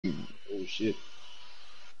shit.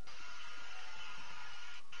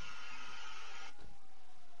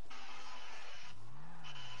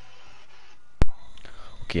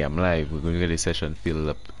 Okay, I'm live. We're going to get this session filled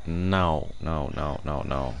up now.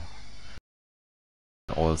 Now.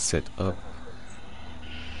 All set up.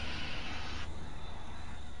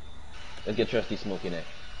 Let's get Trusty Smoke in there.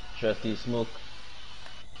 Trusty Smoke.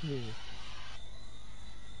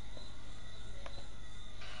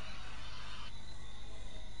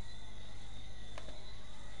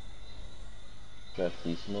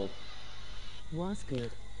 Trusty Smoke. Was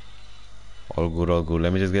good. All good.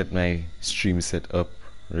 Let me just get my stream set up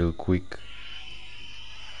real quick.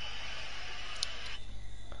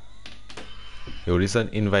 Yo, this is an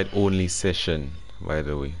invite only session, by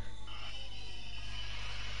the way.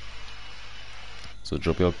 So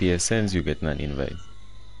drop your PSNs, you get an invite.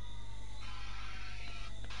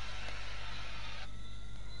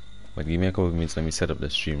 But give me a couple of minutes, let me set up the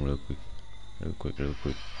stream real quick. Real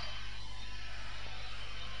quick.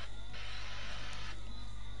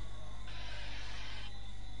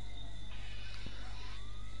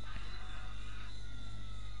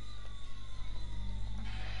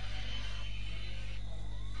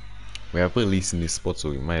 We have police in this spot, so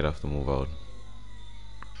we might have to move out.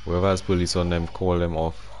 Whoever has police on them, call them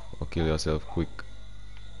off or kill yourself quick.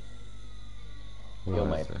 Yo,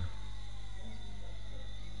 mate.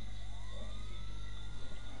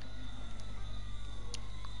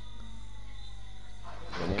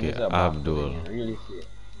 Okay, Abdul. Really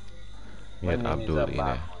We had Abdul in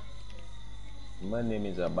there. My name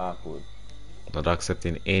is a barcode. Not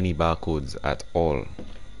accepting any barcodes at all.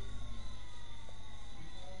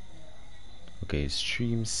 Okay,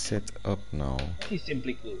 stream set up now. Let me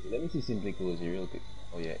see Simply Cozy real quick.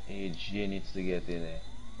 Oh yeah, AJ needs to get in there.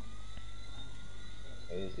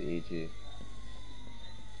 Where's AJ?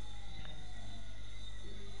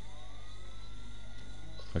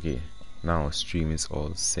 Okay, now stream is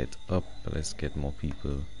all set up. Let's get more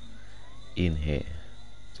people in here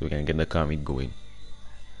so we can get the Carmeet going.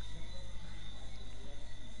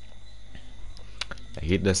 I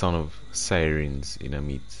hate the sound of sirens in a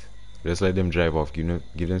meet. Just let them drive off. Give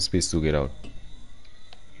them space to get out.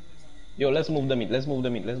 Yo, let's move the meat. Think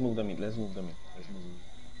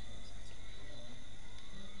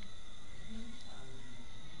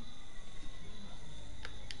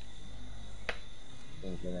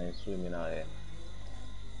synchronized swimming out there.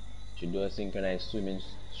 Should do a synchronized swimming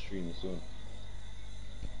stream soon.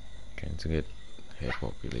 Trying to get hair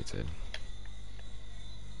populated.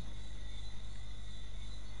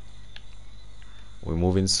 We're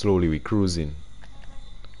moving slowly, we're cruising.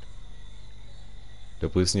 The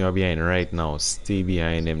person you're behind right now, stay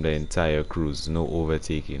behind them the entire cruise, no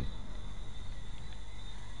overtaking.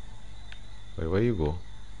 Wait, where you go?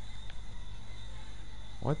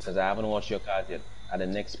 What? Because I haven't washed your cars yet. At the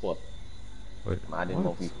next spot. Wait, I didn't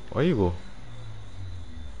move you. Where you go?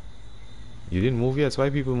 You didn't move yet?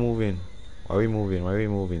 Why people moving? Why are we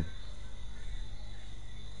moving?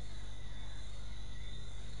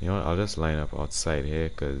 You know what, I'll just line up outside here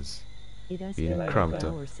because being cramped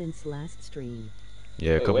up. Since last stream.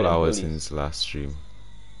 Yeah, a couple hours since last stream.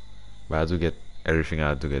 But I had to get everything I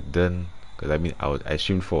had to get done because I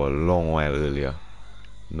streamed for a long while earlier.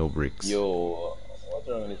 No breaks. Yo, what's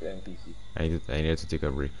wrong with this NPC? I needed to take a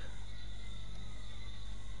break.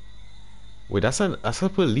 Wait, that's a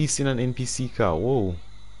police in an NPC car. Whoa.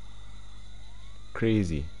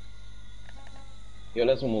 Crazy. Yo,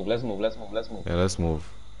 let's move. Yeah, let's move.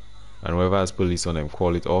 And whoever has police on them,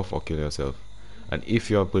 call it off or kill yourself. And if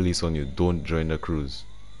you have police on you, don't join the cruise.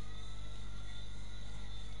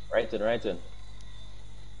 Right turn.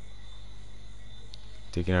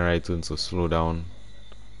 Taking a right turn, so slow down.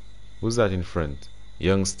 Who's that in front?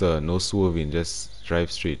 Youngster, no swerving, just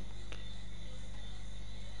drive straight.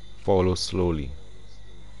 Follow slowly.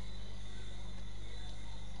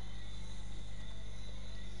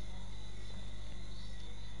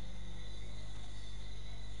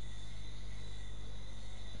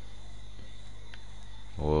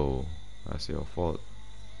 Whoa, that's your fault.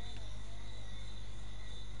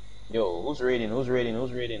 Yo, who's raiding?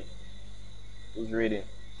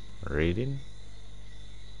 Raiding?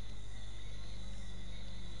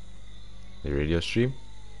 The radio stream?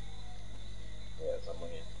 Yeah,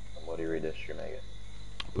 somebody raid the stream, I guess.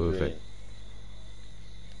 Perfect.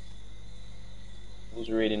 Who's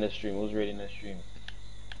raiding the stream?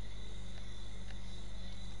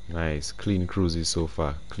 Nice, clean cruise so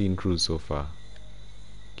far.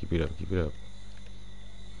 Keep it up.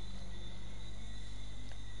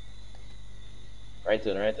 Right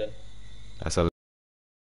turn. That's a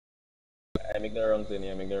I make the wrong turn.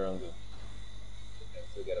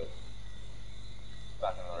 So get out.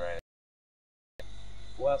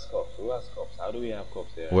 has cops? Who has cops? How do we have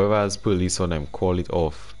cops there? Whoever has police on them, call it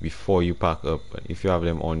off before you park up. If you have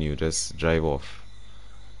them on you, just drive off.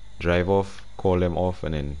 Drive off, call them off,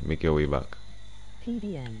 and then make your way back.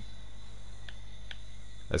 PDM.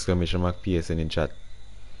 Exclamation mark PSN in chat.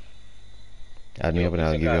 Add me Yo, up and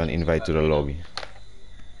I'll give you an invite to the lobby.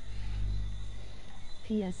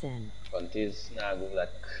 PSN. Contains now go like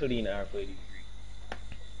clean R33.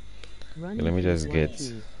 Okay, let me just get.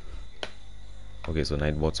 Okay, so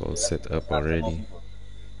Nightbot's all set up already.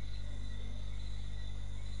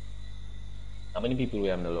 How many people we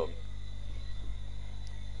have in the lobby?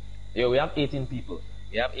 Yo, we have 18 people.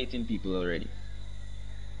 We have 18 people already.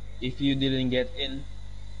 If you didn't get in,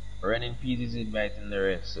 running Peas is inviting the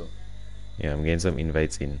rest, so. Yeah, I'm getting some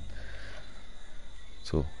invites in.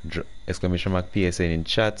 So, exclamation mark PSN in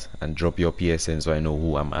chat and drop your PSN so I know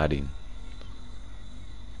who I'm adding.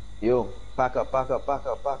 Yo, pack up, pack up, pack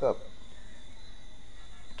up, pack up.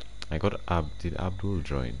 I got did Abdul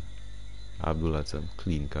join? Abdul had some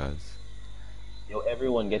clean cars. Yo,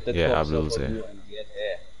 everyone get the Yeah, cups Abdul's up of there. you and get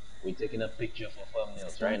here. We're taking a picture for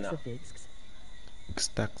thumbnails right now.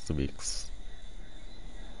 Stacks to Bix.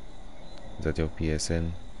 Is that your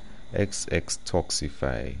PSN? XX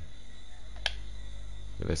Toxify.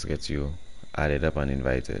 Let's get you added up and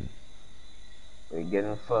invited. We're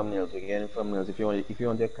getting thumbnails. We're getting thumbnails. If you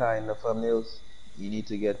want your car in the thumbnails, you need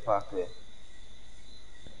to get parked there.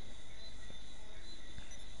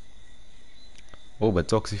 Oh, but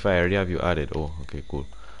Toxify, I already have you added. Oh, okay, cool.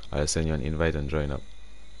 I'll send you an invite and join up.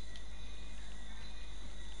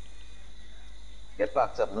 Get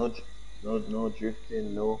packed up. No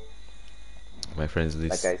drifting. No. My friends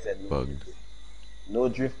list Like I said, bugged. No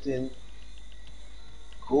drifting.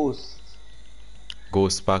 Ghost.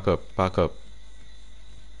 Ghost, pack up, pack up.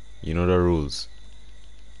 You know the rules.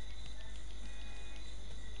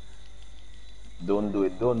 Don't do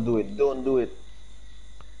it. Don't do it. Don't do it.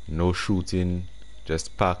 No shooting.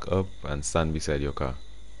 Just pack up and stand beside your car.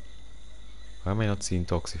 Why am I not seeing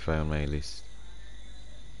Toxify on my list?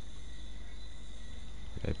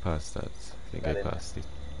 Did I passed that? I think I passed it.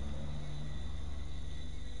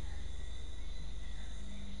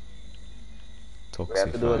 Toxify. We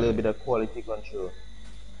have to do a little bit of quality control.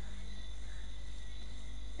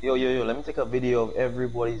 Yo, let me take a video of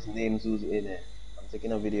everybody's names who's in it. I'm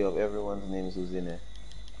taking a video of everyone's names who's in it.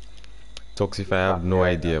 Toxify, I have no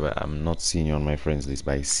idea, but I'm not seeing you on my friends list,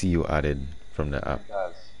 but I see you added from the app.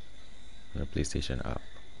 The PlayStation app.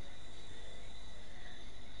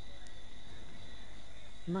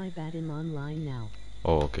 My bad, I'm online now.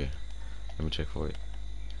 Oh, okay. Let me check for it.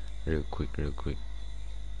 Real quick.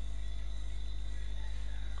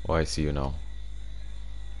 Oh, I see you now.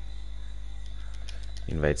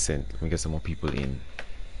 Invite sent. Let me get some more people in.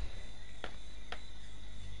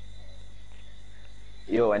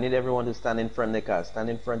 Yo, I need everyone to stand in front of the car. Stand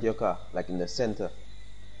in front of your car, like in the center.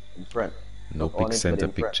 In front. No Not on pic it, center but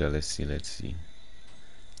in front. picture. Let's see.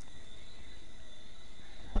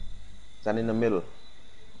 Stand in the middle.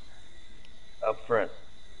 Up front.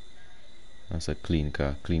 That's a clean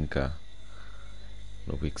car.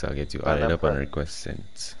 No pics. I'll get you Stand added up up and front. request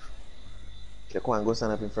sent. Okay, come on, go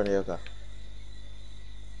stand up in front of your car.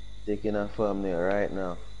 Taking a thumbnail right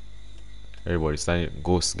now. Everybody stand.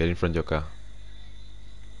 Ghost, get in front of your car.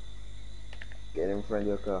 Get in front of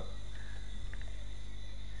your car.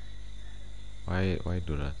 Why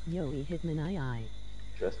do that? Yoey Hitman I.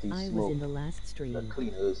 Trusty I Smoke. was in the last The stream.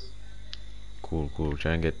 cleaners. Cool.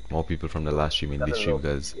 Try and get more people from the last stream in this stream,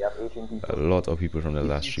 guys. We have 18 people. A lot of people from the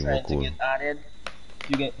last stream were cool. If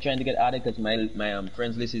you're trying to get added, because my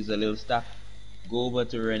friends list is a little stuck, go over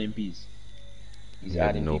to Run in Peace. He's Yeah,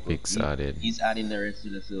 adding no people. pics added. He's adding the rest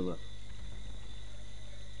of the server.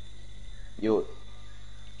 Yo,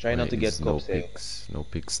 try not to get no cops here. pics. No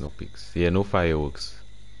pics. Yeah, no fireworks.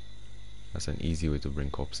 That's an easy way to bring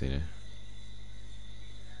cops in here.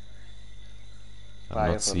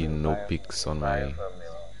 I'm not seeing no pics on my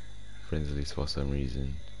friends list for some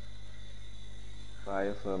reason.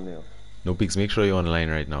 Fire thumbnail. No pics. Make sure you're online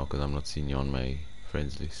right now because I'm not seeing you on my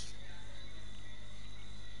friends list.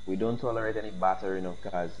 We don't tolerate any battering of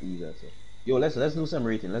cars either. So, yo, let's do some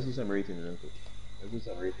rating. Let's do some rating real quick. Let's do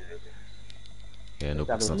some rating. Yeah, no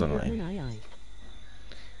pics not online. Hitman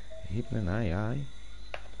I. Hitman I.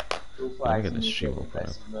 So far, Let me get the stream open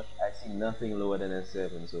up. I see nothing lower than a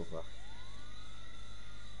 7 so far.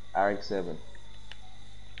 RX-7.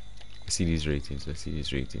 Let's see these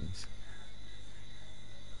ratings.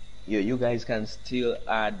 Yo, you guys can still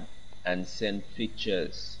add and send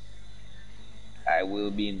pictures. I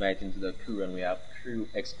will be inviting to the crew, and we have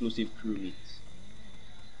exclusive crew meets.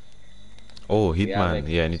 Oh, have Hitman.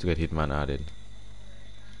 Yeah, I need to get Hitman added.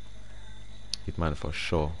 Hitman for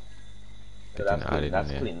sure. So Getting that's clean. added in That's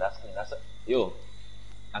there. clean. That's clean. Yo.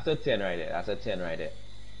 That's a 10 right there. That's a 10 right there.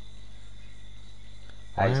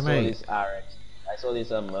 Why I am saw I? this RX. I saw this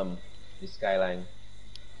Skyline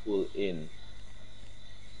pull in.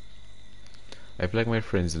 I feel like my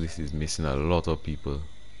friends list is missing a lot of people.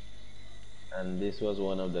 And this was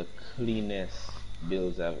one of the cleanest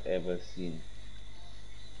builds I've ever seen.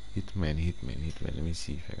 Hitman. Let me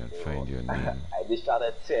see if I can find your name. I just shot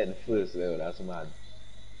a 10 first level. That's mad.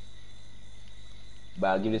 But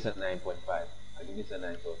I'll give this a 9.5. I'll give this a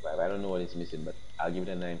 9.5. I don't know what it's missing, but I'll give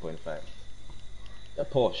it a 9.5. The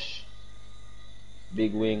Porsche.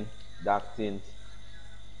 Big wing, dark tint.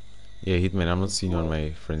 Yeah, Hitman, I'm not seeing you on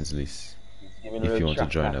my friends list. It's giving If real you want to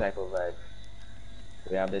tracker join up. type of vibe.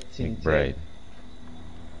 We have the tinted McBride.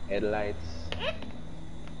 headlights,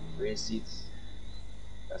 rear seats.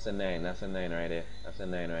 That's a 9. That's a 9 right there. That's a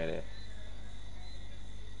 9 right there.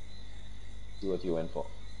 See what you went for.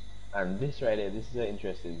 And this right there, this is an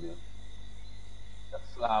interesting build. The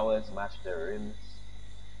flowers match the rims.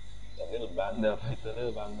 It's a little banged up. It's a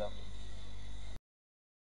little banged up.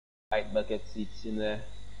 White bucket seats in there.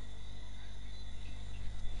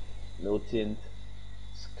 No tint.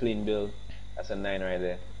 It's clean build. That's a 9 right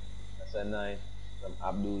there. That's a 9 from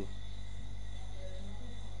Abdul.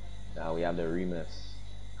 Now we have the Remus.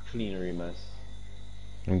 Clean Remus.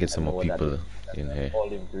 Let me get some more people in here.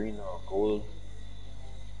 Olive green or gold.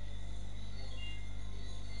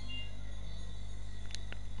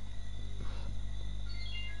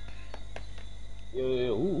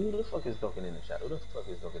 Yo, who the fuck is talking in the chat? Who the fuck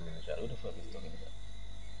is talking in the chat? Who the fuck is talking in the chat?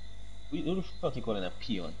 Who the fuck you calling a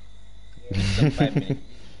peon? It's on 5 minutes.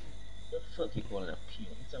 Who the fuck you calling a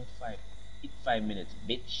peon? It's on 5. Eat 5 minutes,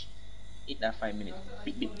 bitch. Eat that 5 minutes.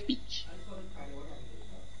 Big bitch.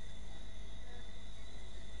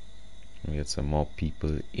 Let me get some more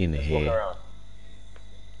people in Let's here. walk around.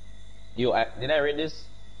 Yo, did I rate this?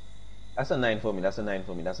 That's a 9 for me. That's a 9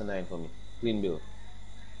 for me. That's a 9 for me. Clean bill.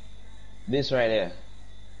 This right here.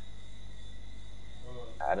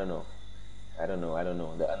 I don't know. The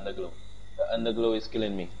underglow. The underglow is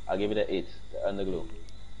killing me. I'll give it an 8. The underglow.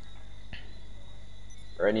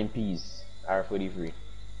 Running peas. R43.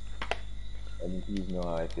 Running peas know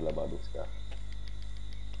how I feel about this car.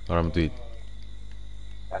 Or I'm to it.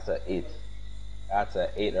 That's a 8. That's a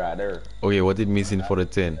 8 rather. Okay, what did missing for the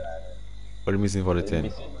 10? What did missing for the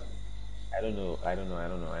 10? I don't know. I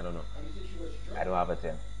don't have a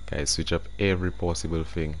 10. Okay, switch up every possible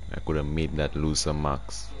thing. I could have made that lose some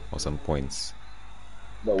marks or some points.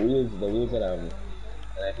 The wheels that I have, and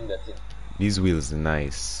I think that's it. These wheels are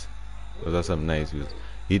nice. Those are some nice wheels.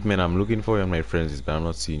 Hitman, I'm looking for you on my friends list, but I'm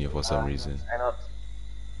not seeing you for some reason. I not.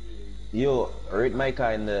 Yo, rate my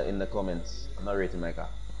car in the comments. I'm not rating my car.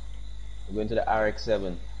 I'm going to the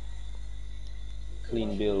RX-7.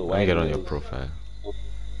 Clean bill, Let me white get on your wheels. profile.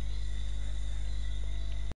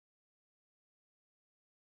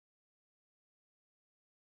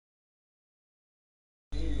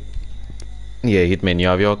 Yeah, Hitman, you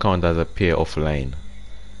have your account as a pair offline.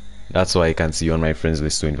 That's why I can see you on my friends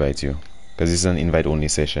list to invite you. Because it's an invite only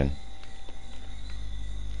session.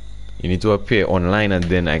 You need to appear online and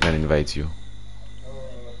then I can invite you.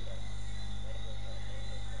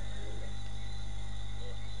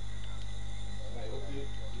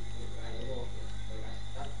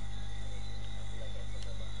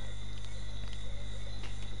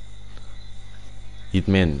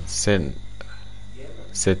 Hitman,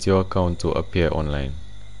 set your account to appear online.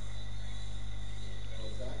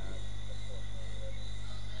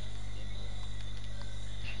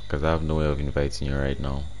 Because I have no way of inviting you right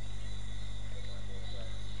now.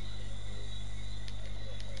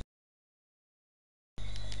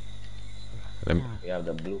 We have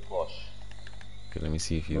the blue Porsche. Okay, let me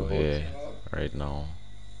see if you're here right now.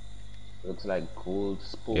 Looks like gold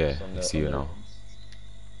spokes. Yeah, on I the see you now.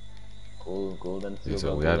 Gold and silver.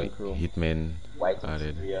 So we have Hitman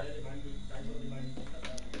added.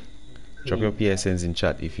 Drop your PSNs in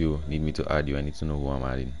chat if you need me to add you. I need to know who I'm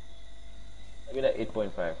adding. Maybe that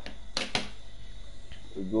 8.5.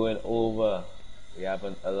 We're going over. We have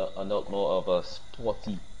a lot more of a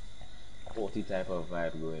sporty type of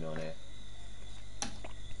vibe going on here.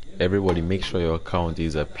 Everybody, make sure your account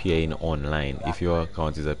is appearing online. If your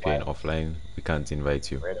account is appearing offline, we can't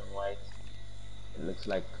invite you. Red and white. It looks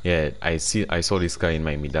like. Yeah, I saw this car in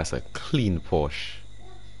my mid. That's a clean Porsche.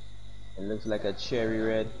 It looks like a cherry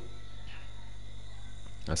red.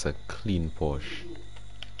 That's a clean Porsche.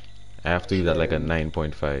 I have to give that like a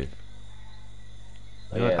 9.5.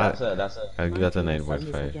 Yeah, I'll give that a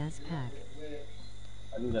 9.5. Gas pack.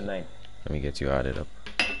 I'll do the 9. Let me get you added up.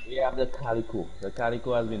 We have the Calico. The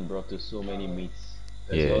Calico has been brought to so many meets.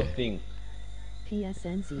 That's Yeah. your thing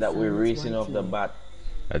PSNC that we're Silence racing off the YT. bat.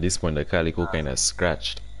 At this point, the Calico kind of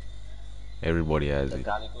scratched. Everybody has The it.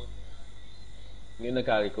 Calico. In the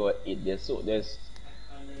Calico, there's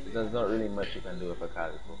not really much you can do with a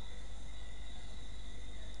Calico.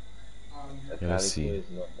 The Let's Calico see. is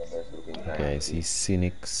not the best looking kind. Okay, I see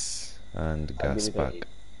Cynics and I'll give Gas it Pack. a 8.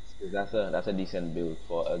 That's a decent build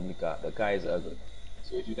for an ugly car. The car is ugly.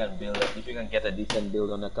 So if you can get a decent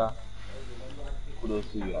build on the car, kudos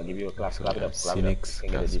to you. I'll give you a clap. So Clap we it have up. Clap it up. Cynics, You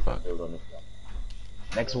can get a Gas decent Pack. build on this car.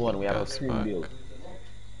 Next one, we have a Gas cream Pack. build.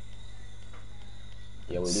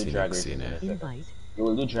 Yeah, we'll do Cynics drag racing in in a it. second. Invite. Yeah,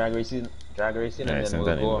 we'll do drag racing, Yeah, and then send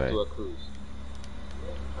we'll an go off invite. to a cruise.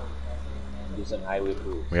 Do some highway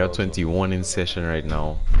cruise. We have also. 21 in session right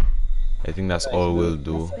now. I think that's all we'll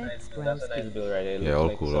do. That's a nice build right there. It Yeah, looks all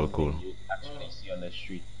like cool, all something cool. you actually see on the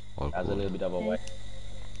street. All Has a cool. little bit of a white.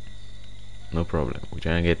 No problem. We're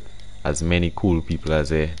trying to get as many cool people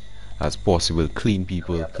as possible. Clean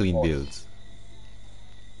people, clean builds.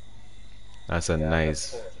 That's a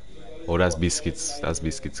nice. Oh, that's biscuits. That's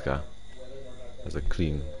biscuits car. That's a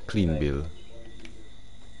clean build.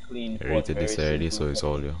 Clean, I rated very this already, simple. so it's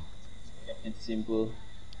all you. It's simple.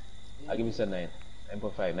 I'll give it a 9.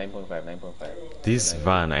 9.5, 9.5, 9.5. This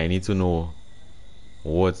van, I need to know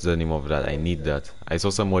what's the name of that. I need that. I saw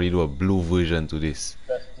somebody do a blue version to this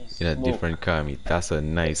in a different Carmeet. That's a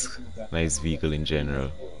nice vehicle in general.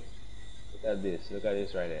 Look at this. Look at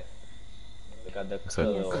this right there. Look at the It's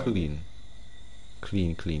color. a clean.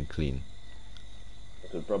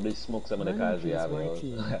 It will probably smoke some of the cars we have.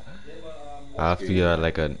 I feel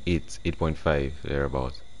like an 8.5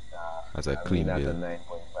 thereabout. That's a clean that's build. a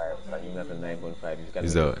 9.5. I mean, that's a 9.5. You can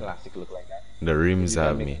Is make the- a classic look like that. The rims You can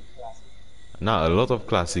have make me. a classic- Now a lot of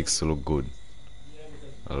classics look good.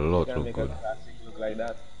 A You lot can look make good. a classic look like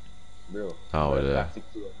that, bro. Oh, Or a the classic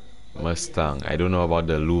too. Mustang. I don't know about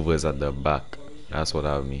the louvers at the back. That's what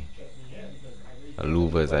I mean. The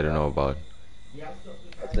louvers I don't know about.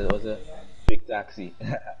 What's a fake taxi?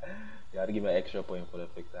 You have to give an extra point for the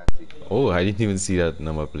fake taxi. Oh, I didn't even see that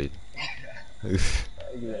number plate. Give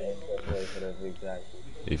an extra point for the fake taxi.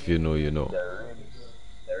 If you know, you know.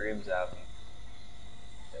 The rims have me.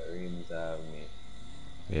 The rims have me.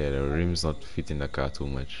 Yeah, the rims not fit in the car too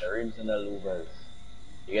much. The rims and the louvers.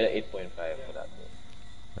 You get an 8.5 for that.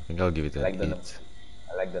 Though. I think I'll give it I an like the 8. number.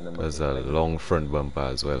 I like the number. There's a long front bumper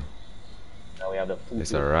as well. Now we have the food.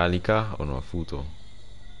 It's a rally car or no, a Futo.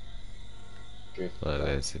 Drift. Well,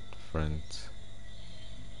 there's it front.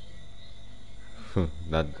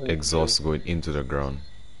 That exhaust going into the ground.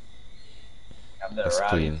 Have the That's rally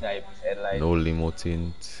clean. type headlights. No limo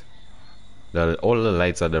tint. All the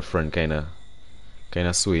lights at the front kinda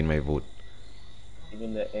swaying my vote.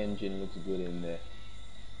 Even the engine looks good in there.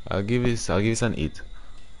 I'll give this an 8.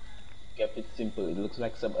 Kept it simple. It looks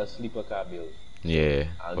like a sleeper car build. Yeah,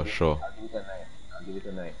 for sure. I'll give it a 9. I'll give it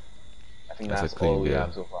a 9. I think That's a that's clean all we build.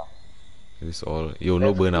 have so far. This all. Yo,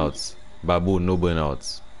 no burnouts. Baboon, no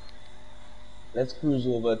burnouts. Let's cruise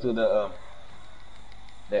over to the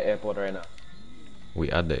airport right now. We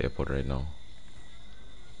at the airport right now.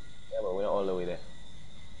 Yeah, but we're not all the way there.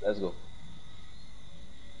 Let's go.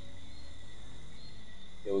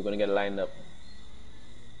 Yeah, we're gonna get lined up.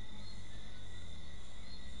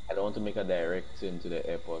 I don't want to make a direct turn to the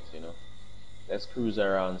airport, you know. Let's cruise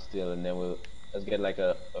around still, and then let's get like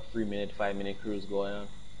a 3-minute, 5-minute cruise going on,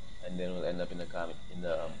 and then we'll end up in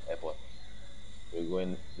the airport. We're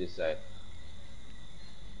going this side.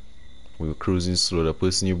 We're cruising slow. The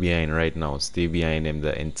person you're behind right now, stay behind them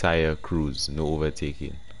the entire cruise. No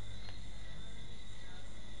overtaking.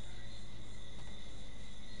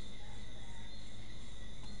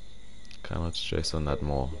 Cannot stress on that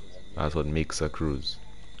more. That's what makes a cruise.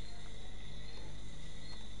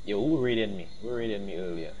 Yo, who rated me? Who rated me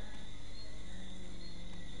earlier?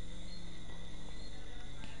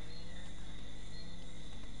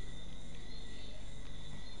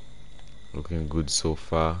 Looking good so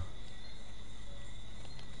far.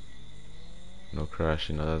 No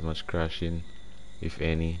crashing, not as much crashing, if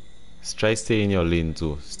any. Try stay in your lane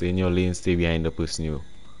too. Stay in your lane, stay behind the person you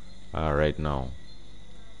are right now.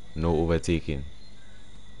 No overtaking.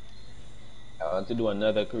 I want to do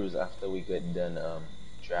another cruise after we get done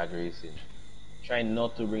drag racing. Try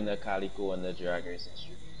not to bring the Calico on the drag racing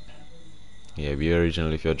street. Yeah, be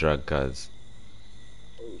original if your drag cars.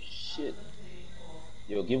 Oh shit.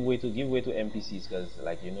 Yo, give way to NPCs, because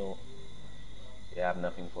like, you know, they have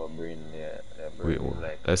nothing for brain. Their brain Wait, is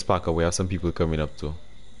like, let's park up. We have some people coming up too.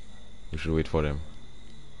 We should wait for them.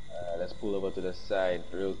 let's pull over to the side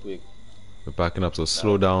real quick. We're parking up, so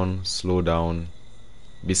slow down, slow down.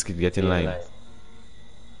 Biscuit, get in Stay line.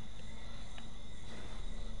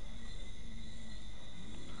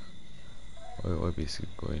 Where Biscuit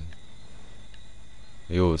going?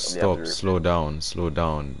 Yo, stop, slow down, slow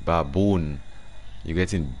down. Baboon, you're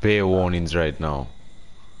getting bare warnings right now.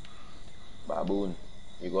 Baboon,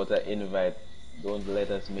 you gotta invite. Don't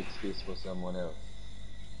let us make space for someone else.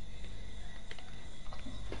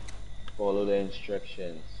 Follow the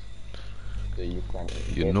instructions so you can.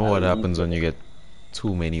 You know what happens when you get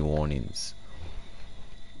too many warnings.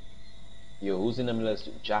 Yo, who's in the middle?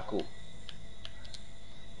 Jacko.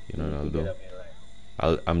 You know what I'll do?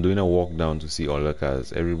 I'm doing a walk down to see all the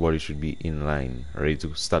cars. Everybody should be in line, ready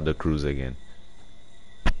to start the cruise again.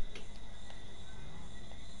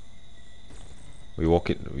 We walk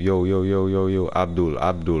it. Yo, Abdul.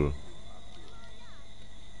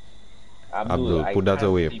 Put that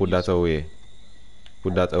away. Put that away.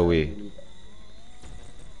 Put that away.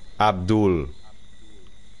 Abdul.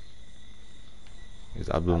 Is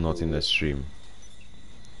Abdul not in the stream?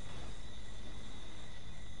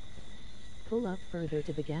 Pull up further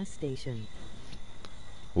to the gas station.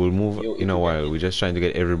 We'll move in a while. We're just trying to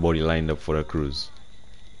get everybody lined up for a cruise.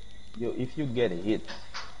 Yo, if you get hit,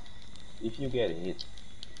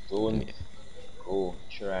 don't go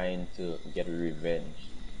trying to get revenge.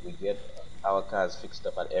 We get our cars fixed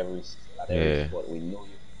up at every spot.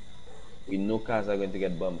 We know cars are going to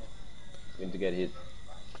get bumped, going to get hit.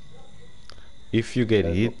 If you get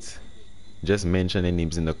hit, just mention their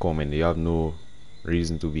names in the comment. You have no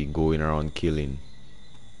reason to be going around killing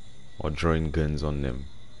or drawing guns on them.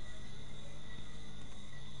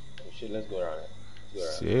 Oh shit, let's go around it.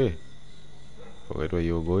 See, forget where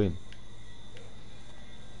you're going.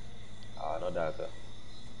 No data.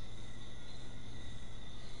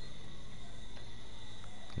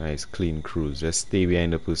 Nice clean cruise. Just stay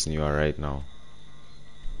behind the person you are right now.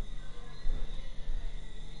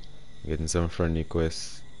 Getting some friend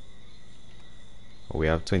requests. We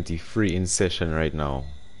have 23 in session right now.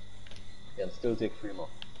 Can still take 3 more.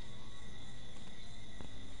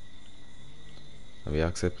 And we're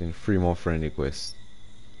accepting 3 more friend requests.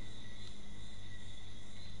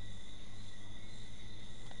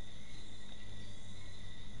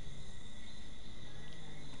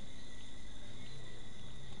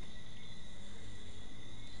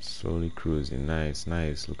 Slowly cruising. Nice,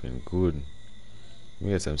 looking good. Let me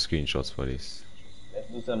get some screenshots for this. Let's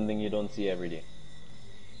do something you don't see every day.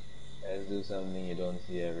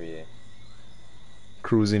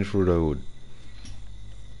 Cruising through the hood.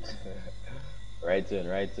 Right turn.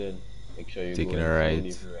 Make sure you're taking a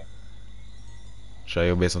right. Try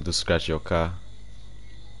your best not to scratch your car.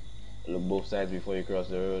 Look both sides before you cross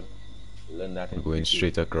the road. Learn that. We're going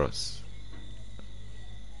straight across.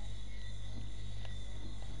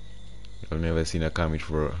 I've never seen a Carmeet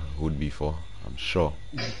for a hood before, I'm sure.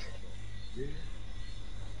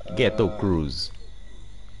 Ghetto cruise.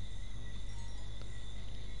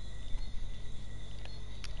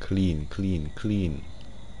 Clean.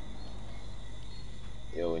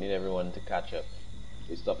 Yo, we need everyone to catch up.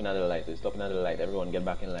 We're stopping at the light. Everyone get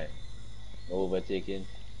back in line. No overtaking.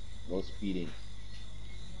 No speeding.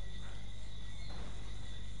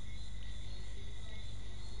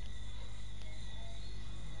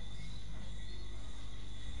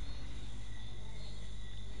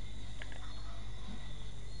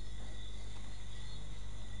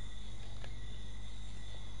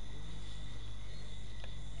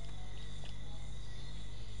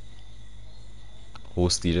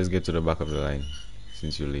 Hosty, just get to the back of the line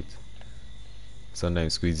since you're late.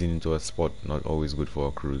 Sometimes squeezing into a spot not always good for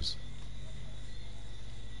a cruise.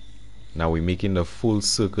 Now we're making the full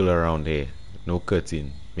circle around here. No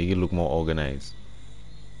cutting. Make it look more organized.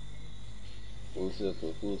 Full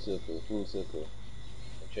circle.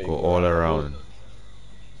 Sure go all around.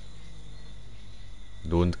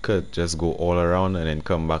 Don't cut, just go all around and then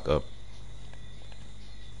come back up.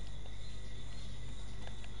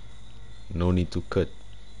 No need to cut.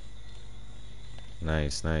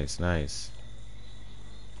 Nice. Clean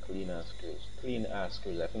ass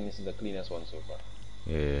cruise. I think this is the cleanest one so far.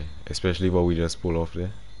 Yeah, especially what we just pulled off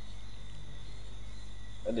there.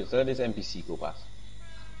 So this NPC go past.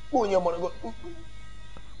 Go on, your man, go.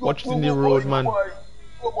 Watch in the road, man.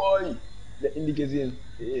 Go boy. The indication.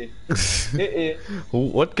 Hey.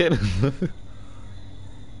 What kind of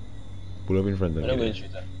pull up in front of I'm me. going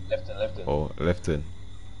straight. Left turn. Oh, left turn.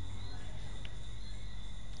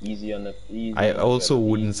 Easy on the. I also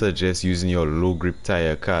wouldn't suggest using your low grip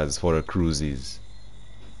tire cars for a cruises.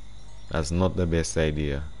 That's not the best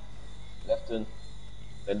idea. Left turn.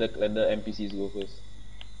 Let the NPCs go first.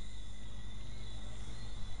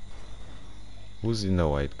 Who's in the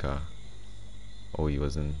white car? Oh, he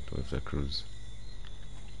wasn't with the cruise.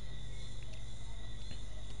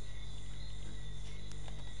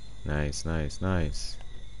 Nice, nice, nice.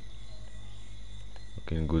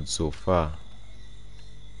 Looking good so far.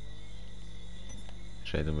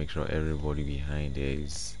 Try to make sure everybody behind there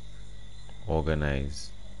is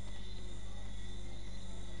organized.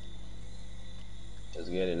 Let's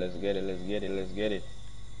get it, let's get it, let's get it, let's get it.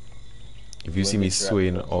 If you see me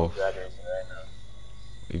swaying off, Drag racing right now.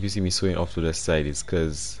 if you see me swaying off to the side, it's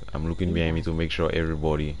because I'm looking behind me to make sure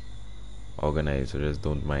everybody organized, so just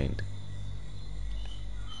don't mind.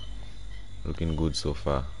 Looking good so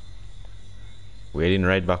far. We're heading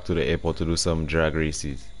right back to the airport to do some drag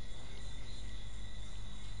races.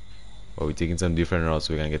 But we're taking some different routes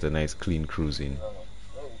so we can get a nice clean cruise in. Oh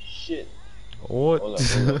shit. What? Hold up,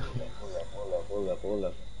 hold up, hold up, hold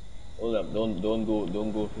up. Hold up, don't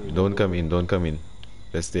go through. Don't come in, don't come in.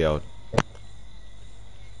 Let's stay out.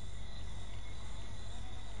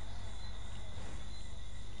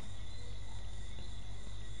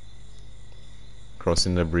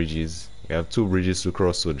 Crossing the bridges. We have 2 bridges to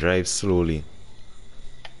cross, so drive slowly.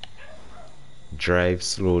 Drive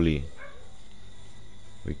slowly.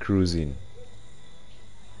 We're cruising.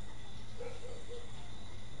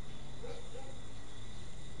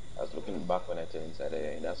 I was looking back when I turned inside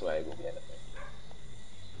there, and that's why I go behind the fence.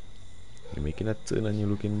 You're making a turn and you're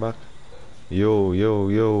looking back. Yo, yo,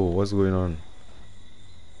 yo, what's going on?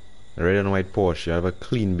 Red and white Porsche, you have a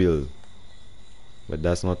clean build. But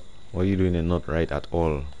that's not what you're doing, and not right at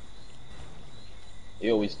all.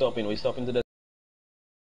 Yo, we're stopping to the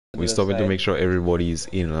We're stopping to make sure everybody is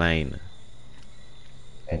in line.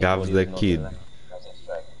 Gav's the kid.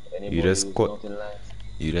 You just cut.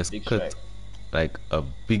 You just cut like a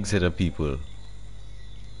big set of people.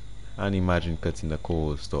 And imagine cutting the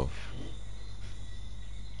cold stuff.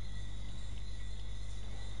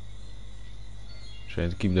 Trying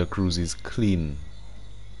to keep the cruises clean.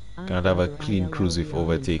 Can't have a clean cruise with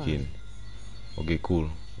overtaking. Okay, cool.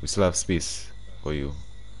 We still have space for you.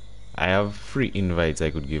 I have 3 invites I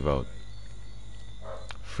could give out.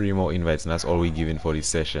 3 more invites, and that's all we're giving for this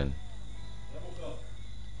session.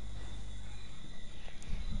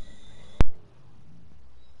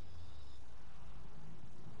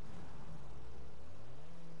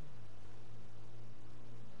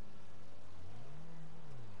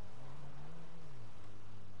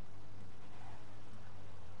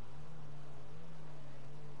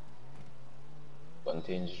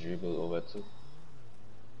 Contains dribble over 2.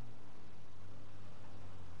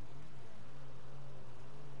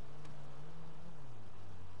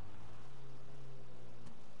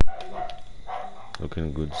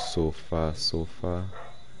 Looking good so far, so far.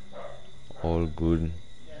 All good.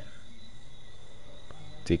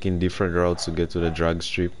 Taking different routes to get to the drag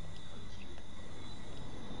strip.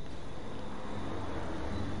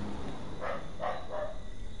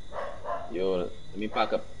 Yo, let me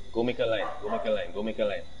pack up. Go make a line, go make a line, go make a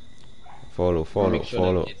line. Follow, follow,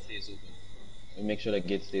 follow. Make sure the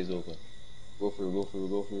gate stays open. Go through, go through,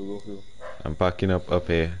 go through, go through. I'm packing up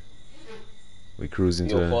here. We cruising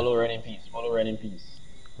to Yo, the follow Ren in peace, follow Ren in peace.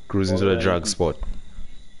 cruising to the drag spot.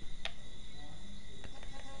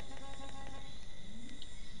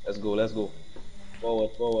 Let's go, let's go.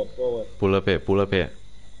 Forward, forward, forward. Pull up here, pull up here.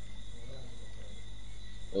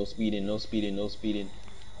 No speeding, no speeding, no speeding.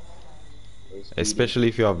 No speeding. Especially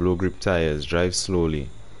if you have low grip tires, drive slowly.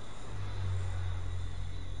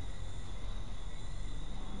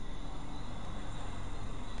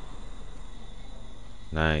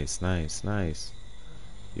 Nice, nice, nice.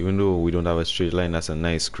 Even though we don't have a straight line, that's a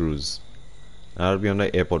nice cruise. Now that we're on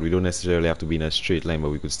the airport, we don't necessarily have to be in a straight line, but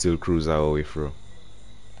we could still cruise our way through.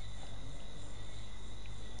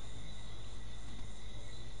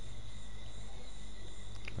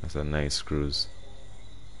 That's a nice cruise.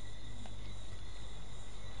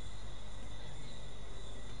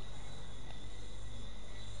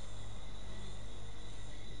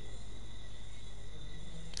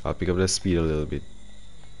 I'll pick up the speed a little bit.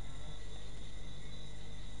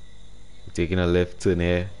 Taking a left turn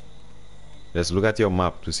here. Let's look at your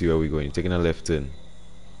map to see where we're going. Taking a left turn.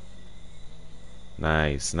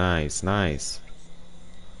 Nice, nice, nice.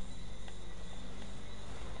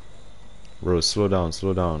 Bro, slow down,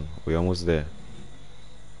 slow down. We're almost there.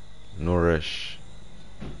 No rush.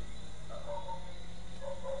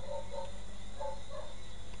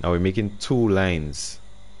 Now we're making 2 lines.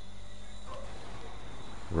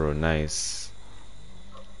 Bro, nice.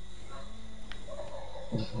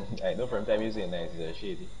 I know from time you say nice, it's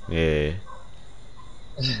shady. Yeah.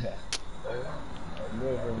 I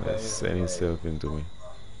know from time Let's send himself into me.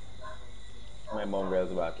 my mom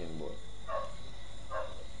girl's back in, boy.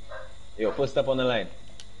 Yo, first step on the line.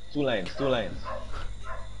 Two lines, two lines.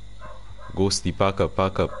 Ghosty, pack up,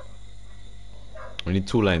 pack up. We need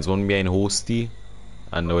two lines, one behind Hosty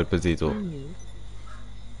and the white potato.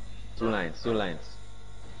 Two lines, two lines.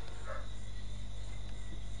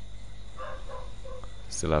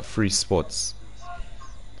 Still have free spots.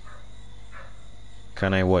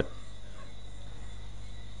 Can I what?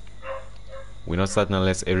 We're not starting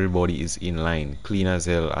unless everybody is in line. Clean as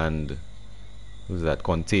hell and who's that?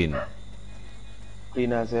 Contain.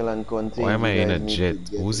 Clean as hell and contain. Why am I in a jet?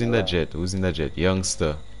 Who's in the jet? Who's in the jet?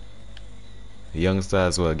 Youngster. Youngster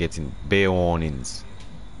as well getting bare warnings.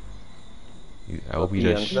 I hope you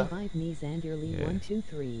just I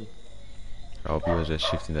hope you are just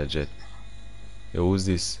shifting the jet. Yo, who's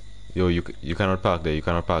this? Yo, you cannot park there. You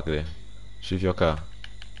cannot park there. Shift your car.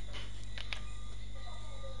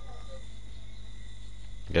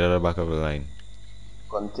 Get out of the back of the line.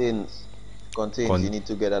 Contains. You need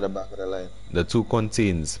to get at the back of the line. The two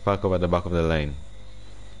contains. Park up at the back of the line.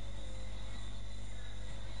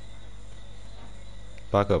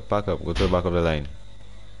 Park up. Go to the back of the line.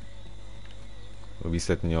 We'll be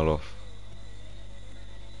setting you all off.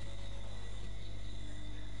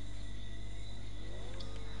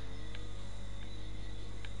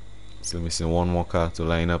 Still missing one more car to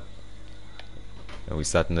line up. And we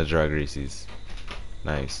starting the drag races.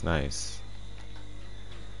 Nice, nice.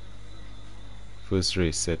 First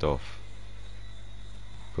race set off.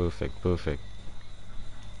 Perfect, perfect.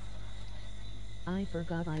 I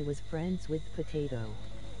forgot I was friends with Potato.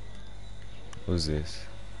 Who's this?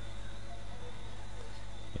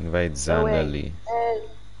 Invite Xander Lee.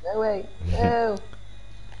 No way. No.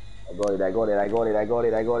 I got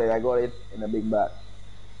it. In the big bag.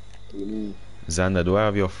 What do you mean? Xander, do I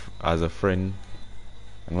have you as a friend?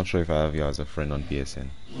 I'm not sure if I have you as a friend on PSN.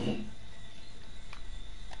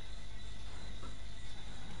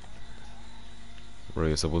 Bro,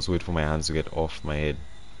 you're supposed to wait for my hands to get off my head.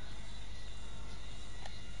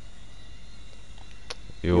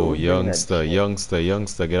 Yo, youngster,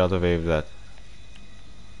 get out of here with that.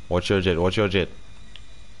 Watch your jet.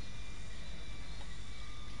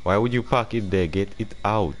 Why would you park it there? Get it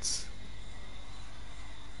out.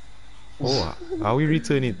 Oh, how we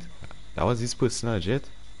return it? That was his personal jet?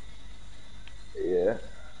 Yeah.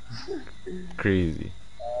 Crazy.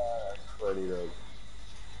 That's funny though.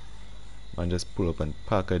 Man, just pull up and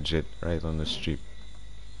park a jet right on the strip.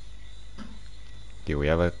 Okay, we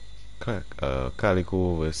have a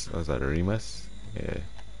Calico versus, what's that, Remus? Yeah.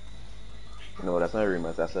 No, that's not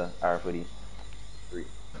Remus, that's a R40.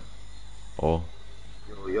 Oh.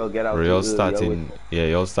 Yo, get out. You're starting, yeah,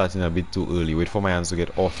 you're starting a bit too early. Wait for my hands to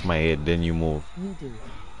get off my head, then you move. You do.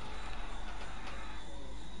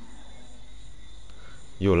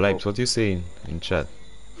 Yo, Lipes, what you saying in chat?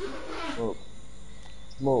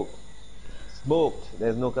 Smoked.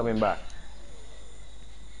 There's no coming back.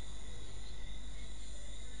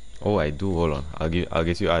 Oh, I do. Hold on. I'll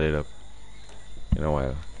get you added up in a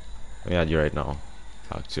while. Let me add you right now.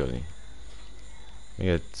 Actually, let me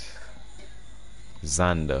get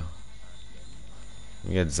Xander. Let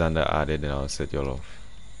me get Xander added, and I'll set you all off.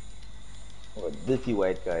 Oh, dirty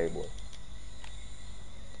white guy, boy.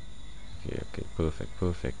 Okay,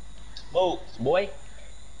 perfect. Smoked, boy.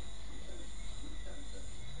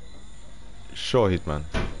 Sure, Hitman.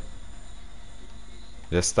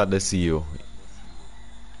 Just start the CEO.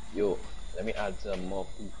 Yo, let me add some more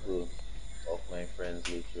people of my friends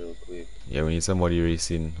list real quick. Yeah, we need somebody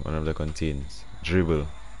racing one of the contains. Dribble.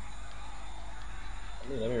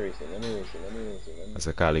 Let me race it. That's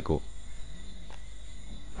a Calico.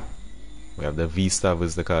 We have the Vista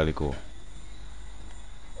versus the Calico.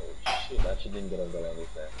 Oh shit, that shit didn't get us the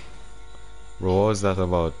longest time. Bro, what was that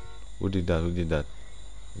about? Who did that?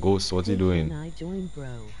 Ghost, what's he doing? Can I join, bro?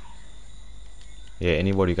 Yeah,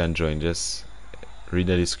 anybody can join. Just read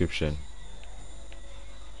the description.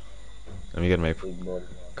 Let me get my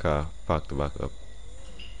car parked back up.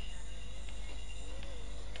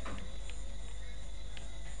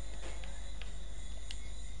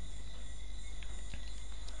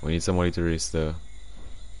 We need somebody to race the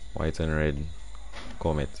white and red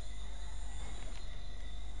Comet.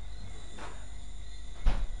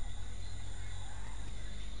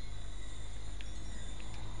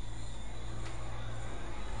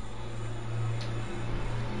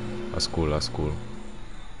 That's cool.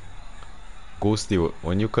 Ghosty,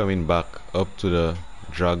 when you coming back up to the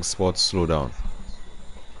drag spot, slow down.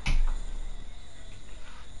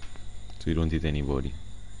 So you don't hit anybody.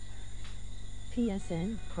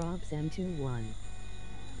 PSN Probs M21.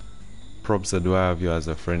 Probs, do I have you as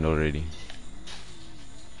a friend already?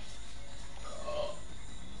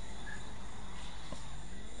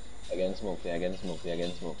 Again smoke, again smoke,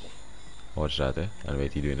 again smoke. Watch that, eh? And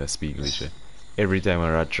wait, he doing a speed glitch, eh? Every time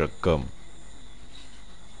a rat truck come.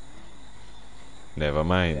 Never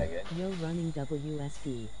mind. Yo running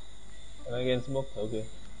WSD. And again smoke, okay.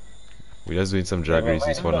 We're just doing some drag Never mind,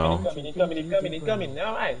 races for now. Incoming,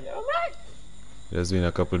 never mind. Just doing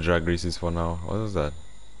a couple drag races for now. What was that?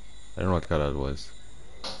 I don't know what color it was.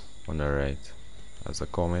 On the right. That's a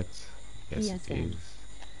comet. Yes, it PSN.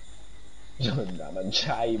 is. I'm a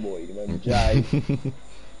jai boy, I'm a jai.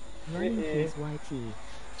 Running keys YT.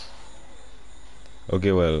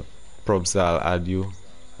 Okay, well, props, I'll add you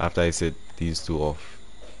after I set these two off.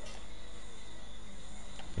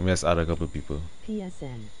 Let me just add a couple people.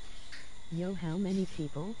 PSN. Yo, how many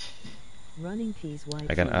people? Running keys YT.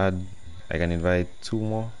 I can invite two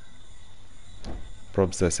more.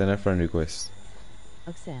 Props, send a friend request.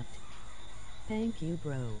 Accept. Thank you,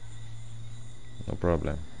 bro. No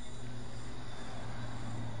problem.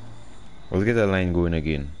 We'll get a line going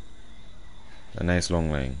again. A nice long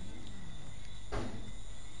line.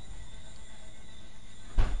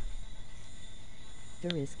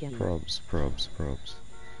 There is game. Probs.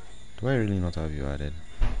 Do I really not have you added?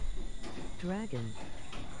 Dragon.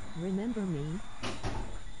 Remember me?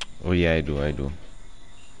 Oh yeah, I do.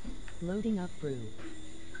 Loading up brew.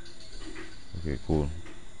 Okay, cool.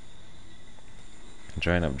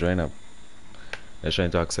 Join up. Let's try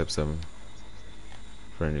to accept some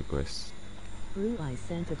friend requests. Brew, I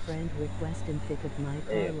sent a friend request and pick up my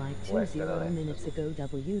car Hey, like West, 20 minutes ago.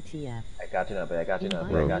 WTF. I got you now.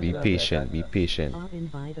 Bro, be patient.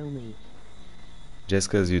 Invite only. Just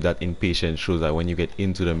because you're that impatient shows that when you get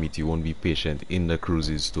into the meet, you won't be patient in the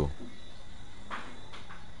cruises too.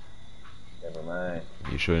 Never mind.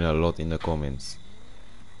 You're showing a lot in the comments.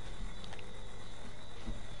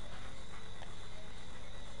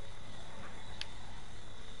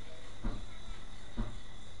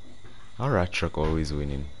 Our rat truck always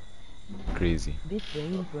winning. Crazy. Big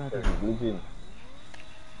brain brother.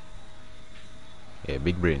 Yeah,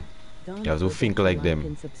 big brain. Don't You have to think like them.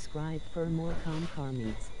 And subscribe for more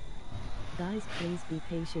Carmeets. Guys, please be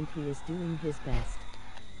patient. He is doing his best.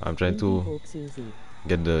 I'm trying to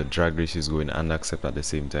get the drag races going and accept at the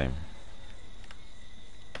same time.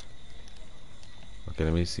 Okay,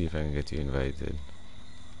 let me see if I can get you invited.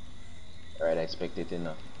 Alright, I expect it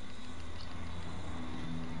enough.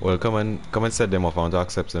 Well, come and set them off. I want to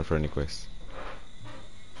accept them for any request.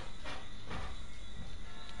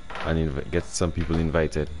 And get some people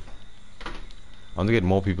invited. I want to get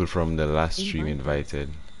more people from the last stream invited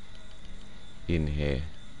in here.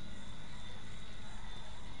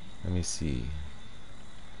 Let me see.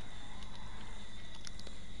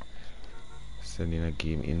 Send in a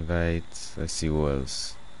game invite. Let's see who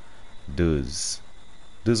else. Does,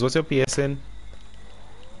 what's your PSN?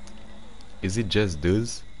 Is it just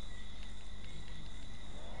Does?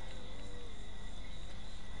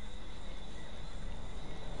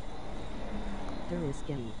 There is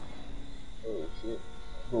game. Oh shit.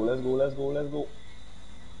 Let's go. Let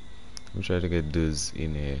me try to get Does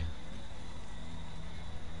in here.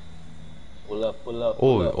 Pull up.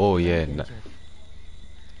 Oh yeah.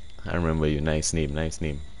 I remember you. Nice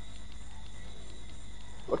name.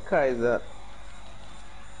 What car is that?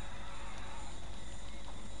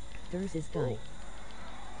 There's his guy.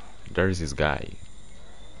 There's this guy.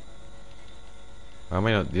 How am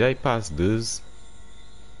I not? Did I pass Does?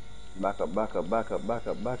 Back up.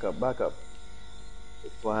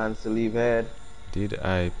 It's for hands to leave head. Did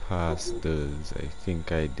I pass Does? I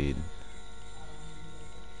think I did.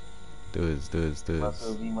 Does.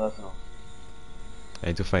 Muscle v muscle. I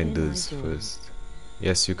need to find Can I Does join? first.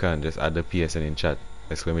 Yes, you can. Just add the PSN in chat.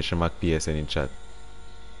 Exclamation mark PSN in chat.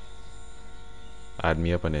 Add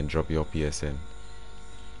me up and then drop your PSN.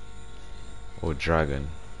 Oh, Dragon.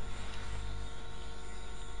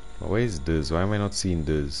 Where is Does? Why am I not seeing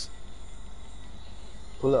Does?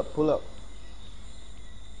 Pull up.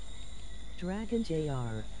 Dragon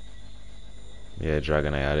JR. Yeah,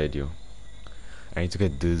 Dragon, I added you. I need to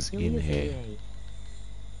get Does in Ilias here. AA.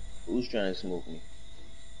 Who's trying to smoke me?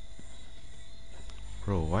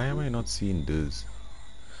 Bro, why am I not seeing Does?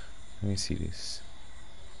 Let me see this.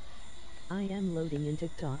 I am loading in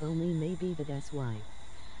TikTok only, maybe that's why.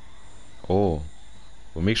 Oh.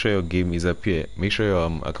 Well, make sure your game is make sure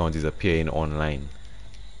your account is appearing online.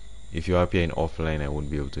 If you are appearing offline, I won't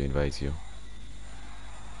be able to invite you.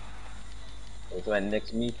 Wait till my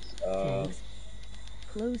next meet. Thanks.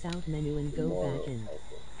 Close out menu and go Tomorrow, back in. I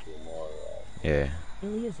think. Tomorrow. Yeah.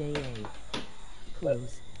 Ilias AA.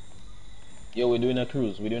 Close. Yo, we're doing a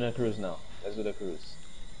cruise now. Let's do the cruise.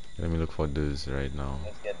 Let me look for Does right now.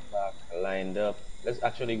 Let's get back lined up. Let's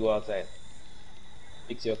actually go outside.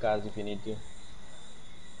 Fix your cars if you need to.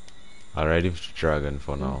 I'll ride with Dragon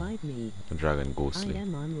for now. Invite me. Dragon I Ghostly.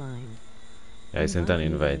 am online. Yeah, I sent an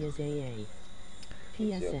invite. Me as AA.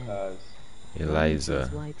 Fix your PSN. cars.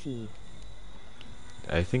 Eliza. YT.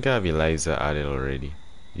 I think I have Eliza added already.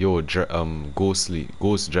 Yo, Ghostly.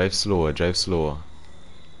 Ghost, drive slower, drive slower.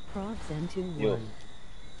 Prods M21. Yo.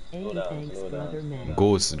 Hey, Slow down, thanks, slow down, brother slow man. down.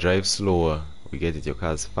 Ghost, drive slower. We get it, your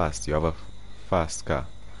car's fast. You have a fast car.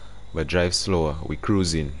 But drive slower. We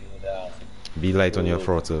cruising. Slow down. Be light on your Cruise.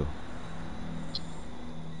 throttle.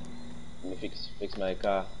 Let me fix my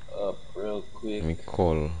car up real quick. Let me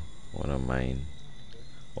call one of mine.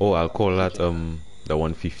 Oh, I'll call that the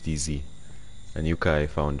 150Z. A new car I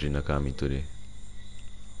found in Carmeet today.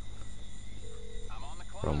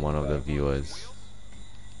 From one of the viewers.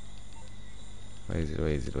 Where is it?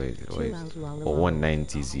 Oh,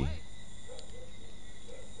 190Z.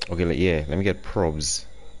 Okay, yeah, let me get probs.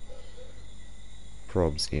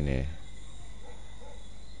 Probs in here.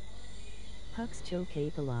 Pucks choke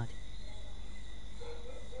a lot.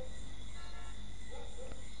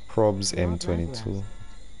 Probs M22.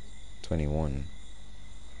 21.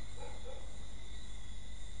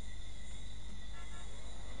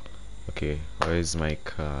 Okay, where is my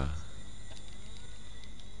car?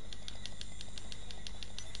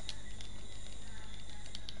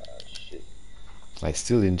 Shit. I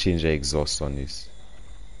still didn't change the exhaust on this.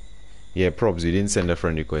 Yeah, probs, you didn't send a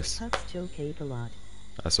friend request. Pucks choke a lot.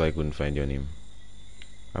 That's why I couldn't find your name.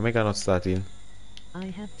 Am I not starting? I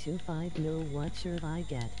have 2.5 no what should I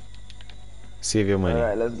get? Save your money.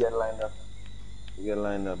 Alright, let's get lined up.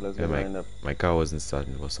 Let's get lined up. My car wasn't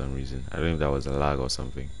starting for some reason. I don't know if that was a lag or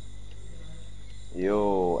something.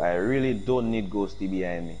 Yo, I really don't need Ghosty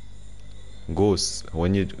behind me. Ghost,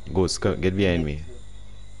 get behind me.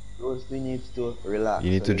 Ghosty needs to relax.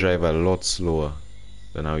 You need to drive a lot slower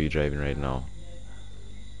than how you're driving right now.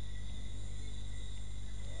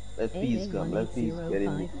 Let peace come. Let peace get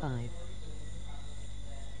in.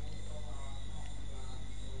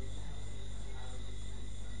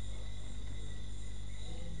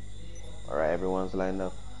 Alright, everyone's lined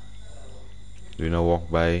up. Doing a walk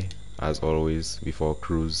by, as always, before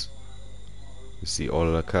cruise. You see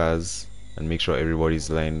all the cars and make sure everybody's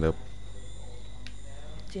lined up.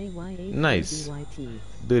 Nice.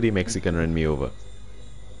 Dirty Mexican ran me over.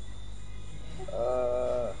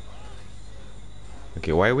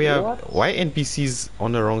 Okay, why NPCs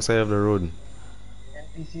on the wrong side of the road?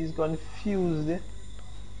 NPCs confused.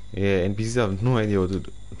 Yeah, NPCs have no idea what to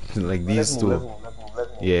do. Like these two. Let's move.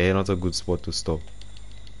 Yeah, not a good spot to stop.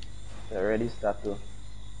 They're ready, start to.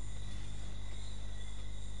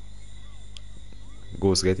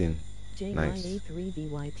 Ghost, get in. Nice.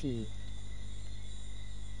 JYA3BYT.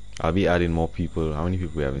 I'll be adding more people. How many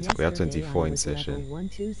people we have in? We have 24 in session. Level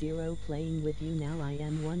 120 playing with you now. I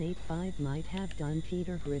am 185. Might have done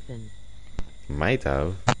Peter Griffin. Might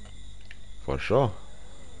have. For sure.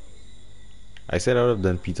 I said I would have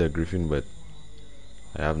done Peter Griffin, but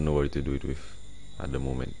I have nobody to do it with at the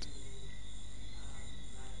moment.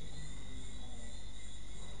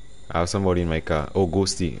 I have somebody in my car. Oh,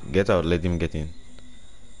 Ghosty, get out, let him get in.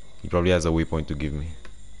 He probably has a waypoint to give me.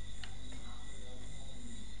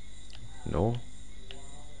 No?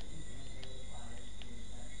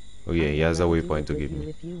 Oh yeah, he has a waypoint to give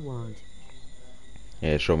me.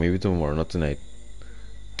 Yeah, sure, maybe tomorrow, not tonight.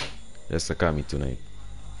 Just a Carmeet tonight.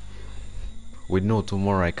 Wait, no,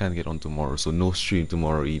 tomorrow I can't get on tomorrow, so no stream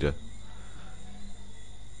tomorrow either.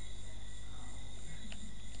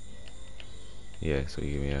 Yeah, so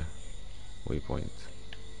you give me a waypoint.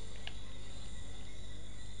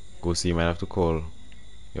 Go see, you might have to call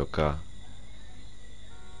your car.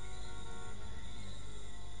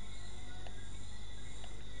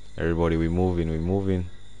 Everybody, we moving.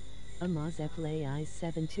 Amaz Play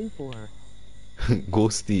I724.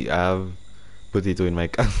 Ghosty, I have potato in my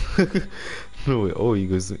car. No way. Oh,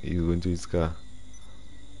 he's going to his car.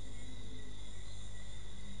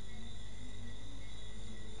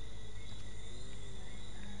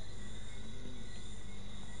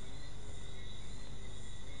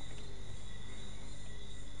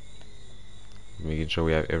 Making sure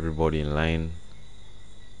we have everybody in line.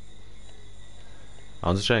 I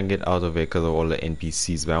want to try and get out of it because of all the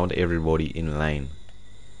NPCs, but I want everybody in line.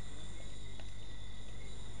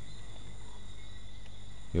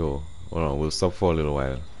 Yo, hold on, we'll stop for a little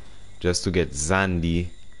while. Just to get Zandy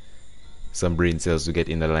some brain cells to get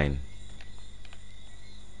in the line.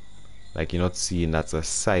 Like you're not seeing that's a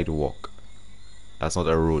sidewalk. That's not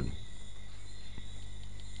a road.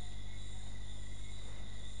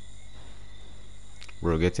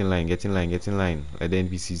 Bro, get in line. Let the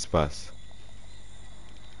NPCs pass.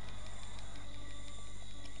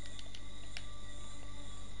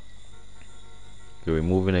 Okay, we're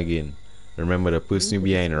moving again. Remember the person Read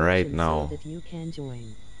the behind right description now. so that you can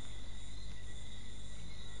join.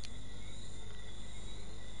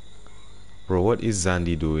 Bro, what is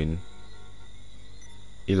Zandy doing?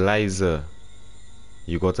 Eliza,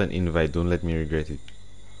 you got an invite. Don't let me regret it.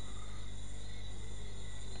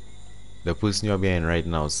 The person you're behind right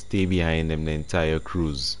now, stay behind them the entire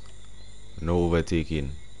cruise. No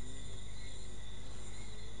overtaking.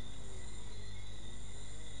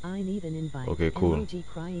 I need an invite. Okay, cool. Emoji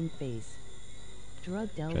crying face. Drug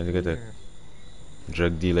Trying to get a dealer.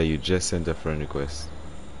 drug dealer. You just sent a friend request.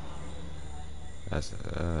 That's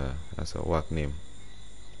a whack name.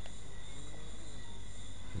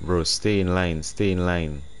 Bro, stay in line. Stay in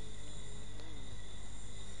line.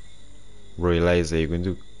 Bro, Eliza, you're going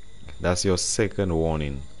to... That's your second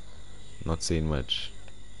warning. Not saying much.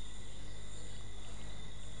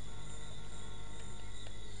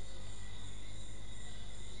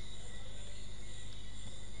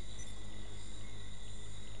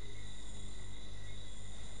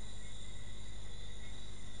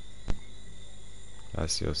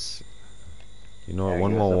 That's your... You know what? Yeah,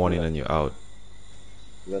 One give us more a warning pull-up. and you're out.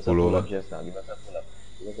 Give us a Pull pull-up over. just now. Give us a pull-up.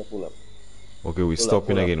 Give us a pull-up. Okay, we're Pull up, stopping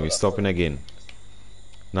pull up, again. pull We're up, stopping pull up. again. Get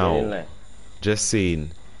in Now, line. just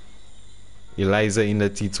saying, Eliza in the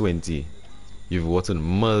T20, you've gotten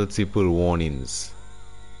multiple warnings.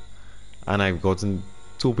 And I've gotten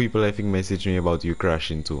 2 people I think messaging me about you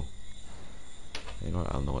crashing too. You know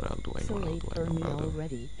what? I'll know what I'll do. I So know what I'll late do. I for know me what I'll do.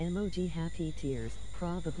 already. Emoji happy tears.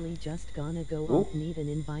 Probably just gonna go Who? off. Need an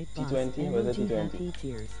invite boss. T20? Where's the Emoji T20? happy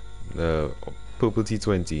tears. The purple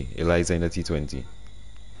T20, Eliza in the T20.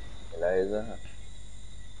 Eliza.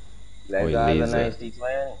 Oh, Eliza has a Eliza. nice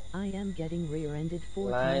T20. I am getting rear-ended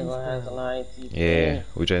 4 times, Eliza has a bro. nice T20. Yeah,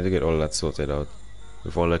 we're trying to get all that sorted out.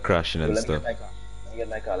 With all the crashing Yo, and let me get stuff. my car. Let me get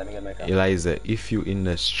my car. Let me get my car. Eliza, if you in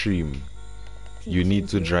the stream, you need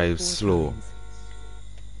to T20 drive 4 slow. times.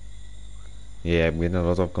 Yeah, I'm getting a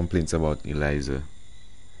lot of complaints about Eliza.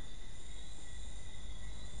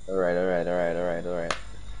 Alright.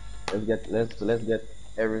 Let's get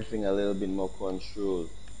everything a little bit more controlled.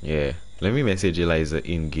 Yeah, let me message Eliza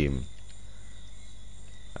in game.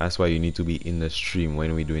 That's why you need to be in the stream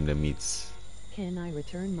when we're doing the meets. Can I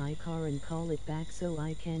return my car and call it back so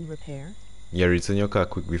I can repair? Yeah, return your car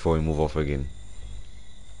quick before we move off again.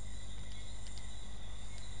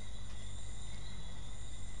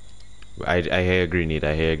 I hear a grenade.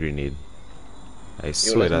 I hear a grenade. I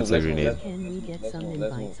swear let's that's move, a grenade. Can we get let's some move,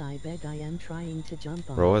 let's invites? I beg. I am trying to jump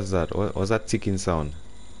on. Bro, what's that? What's that ticking sound?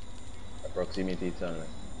 A proximity tunnel.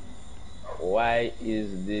 Why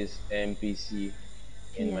is this NPC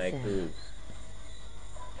in my PSN. cruise?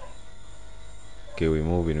 Okay, we're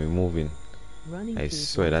moving. Running I keys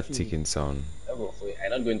swear that YT. ticking sound. I'm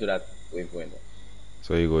not going to that waypoint.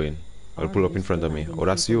 So you're going. I'll Are pull up you in front of still me. adding Oh,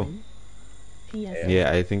 that's people you. in? PSN.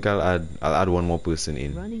 Yeah, I think I'll add one more person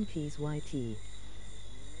in. Running keys YT.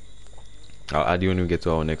 I'll add you when we get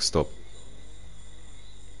to our next stop.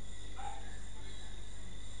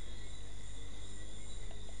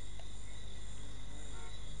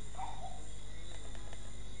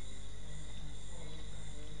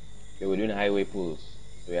 Okay, we're doing highway pulls.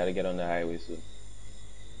 So we gotta get on the highway soon.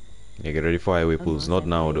 Yeah, get ready for highway pulls. Not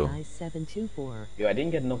now though. 724. Yo, I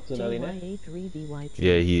didn't get nocturnal in it. JYA3BYT.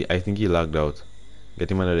 Yeah, I think he lagged out.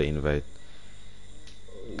 Get him another invite.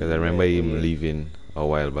 Because I remember him leaving a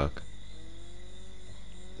while back.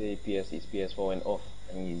 Say his PS4 went off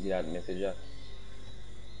and he did that message up.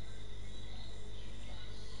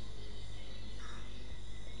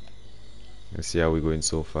 Let's see how we're going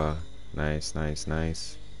so far. Nice. What's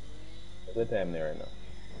the time there right now?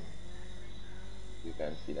 You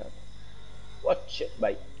can see that. What shit,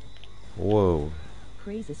 bye. Whoa.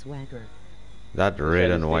 Crazy swagger. That red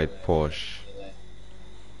and white Porsche.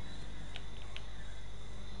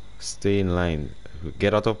 Stay in line.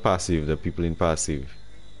 Get out of passive, the people in passive.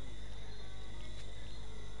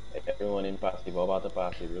 Everyone in passive, how about the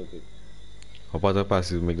passive real quick? Hop out of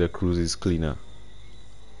passive, make the cruises cleaner.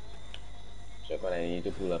 Check when I need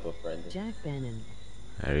to pull up a friend. Jack Bannon.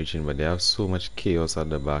 I reach in, but they have so much chaos at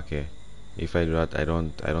the back here. If I do that, I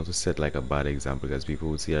don't want to set like a bad example because people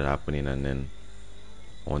will see that happening and then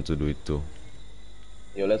want to do it too.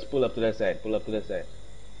 Yo, let's pull up to the side, pull up to the side.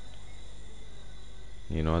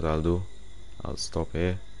 You know what I'll do? I'll stop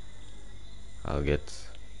here. I'll get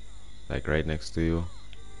like right next to you.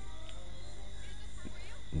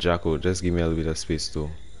 Jacko, just give me a little bit of space to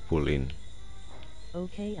pull in.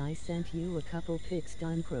 Okay, I sent you a couple pics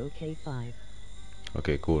done Pro K5.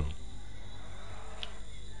 Okay, cool.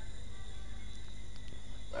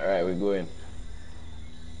 Alright, we're going.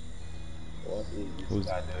 Who's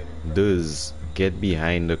does get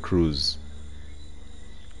behind the cruise?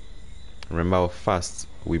 Remember how fast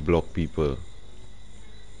we block people.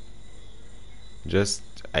 Just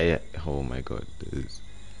oh my god, this.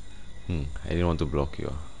 I didn't want to block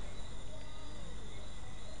you.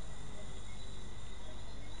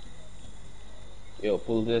 Yo,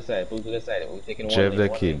 pull to the side, pull to the side. We're taking one Jeff lane, the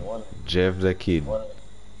one kid. lane, one Jeff the kid. lane.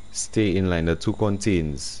 Stay in line. The two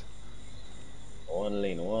contains. One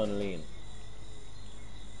lane, one lane.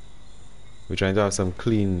 We're trying to have some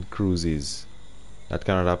clean cruises. That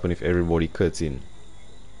cannot happen if everybody cuts in.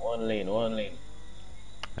 One lane, one lane.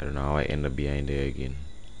 I don't know how I end up behind there again.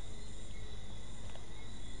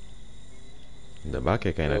 In the back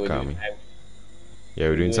I kinda calm. Yeah,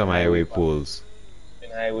 we're doing some highway pulls.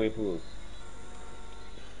 In highway pulls.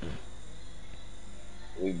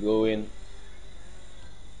 We're going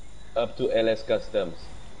up to LS Customs.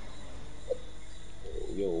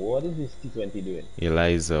 Yo, what is this T20 doing?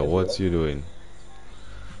 Eliza, what's you doing?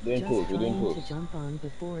 Doing Just pulls, we're doing trying to pulls. jump on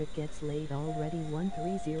before it gets late already.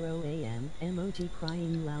 1:30 a.m. Emoji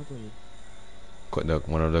crying loudly.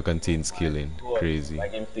 One of the contains killing. Crazy. My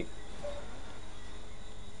game stick.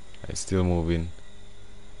 I'm still moving.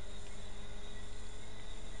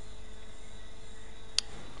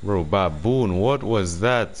 Bro, baboon, what was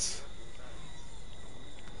that?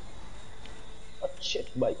 Oh shit,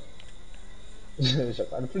 bike.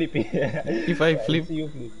 I'm flipping. If I flip, see you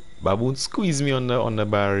flip. baboon squeeze me on the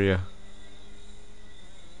barrier.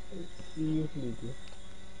 See you flip.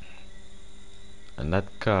 And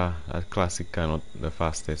that car, that classic car, not the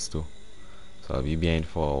fastest too. So I'll be behind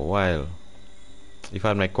for a while. If I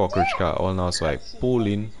had my cockroach car all now, so I pull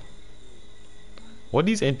in. What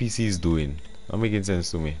these NPCs doing? Not making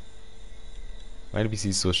sense to me. Why NPC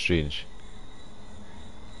is so strange?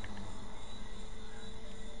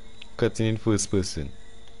 Cutting in first person.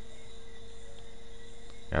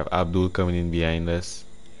 I have Abdul coming in behind us.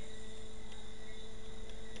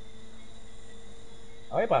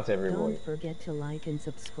 I pass everybody. Don't forget to like and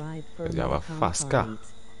subscribe for Because you have more a fast car. Carmeet.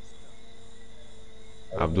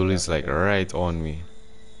 Abdul is like right on me.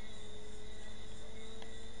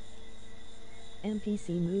 NPC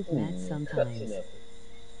move mad sometimes.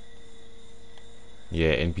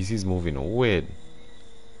 Yeah, NPC's moving weird.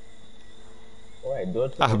 Alright,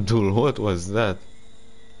 don't Abdul, what was that?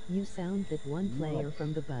 You sound that one player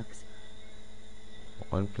from the Bucks.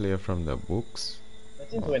 One player from the books? I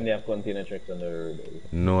think when they have container trucks on the road.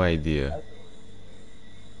 No idea.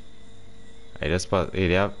 I just passed.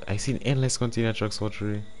 Hey, I seen endless container trucks for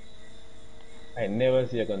tree. I never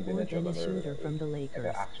see a Or container truck then a on the road. shooter from the Like an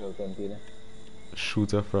Lakers. actual container.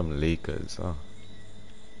 Shooter from Lakers. Oh.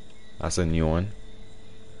 That's a new one.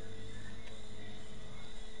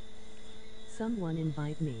 Someone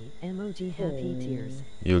invite me. Emoji happy tears.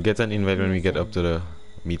 You'll get an invite when we get up to the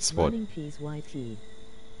meet spot. Running peas YT.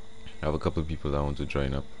 I have a couple of people that want to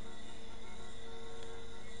join up.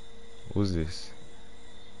 Who's this?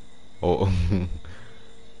 Oh,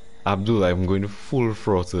 Abdul, I'm going full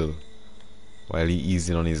throttle while he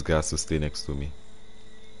easing on his gas to stay next to me.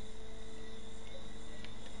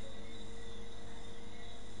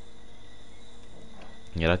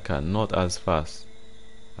 Yeah, that car not as fast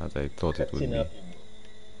as I thought it would be.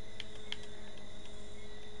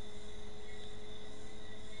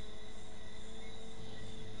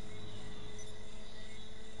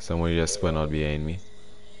 Somebody just spun out behind me.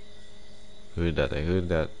 Heard that, I heard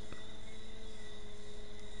that.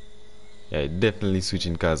 Yeah, definitely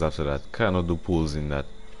switching cars after that. Cannot do pulls in that.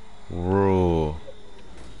 Bro.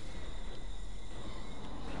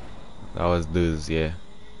 That was this, yeah.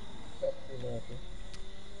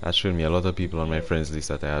 That showed me a lot of people on my friends list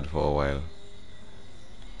that I had for a while.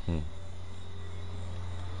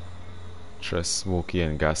 Trust Smokey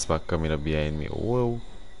and Gaspack coming up behind me. Whoa.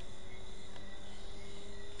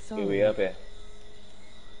 Here we up here.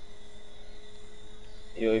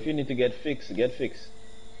 Yo, if you need to get fixed, get fixed.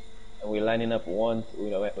 And we're lining up we're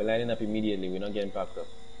lining up immediately, we're not getting packed up.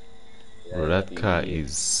 Bro, that car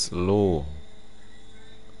is slow.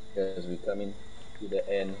 Because we're coming to the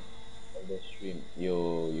end of the stream.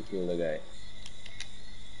 Yo, you killed the guy.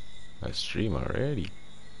 A stream already.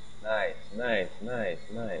 Nice. Why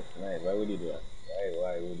would you do that?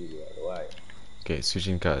 Why would you do that? Why? Okay,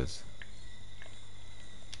 switching cars.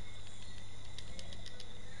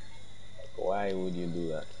 Why would you do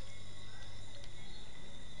that?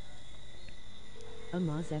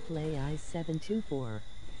 Amazep AI 724.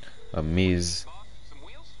 Amaze.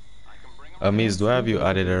 Amaze, do I have you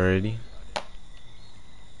added already?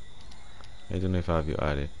 I don't know if I have you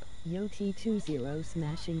added. Yo T20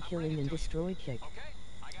 smashing killing and destroy kick.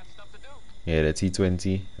 Yeah, the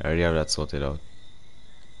T20. I already have that sorted out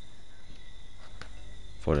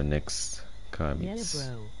for the next Yeah, Carmeets.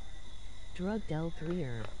 bro. Drug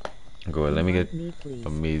L3er. Go, let me get Me, please.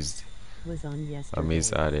 amazed. Was on yesterday.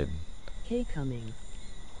 Amazed added. K coming.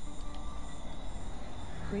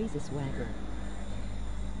 Crazy swagger.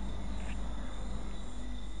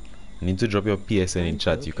 You need to drop your PSN in I'm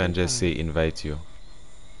chat. You can't just say K5. invite you.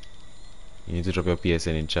 You need to drop your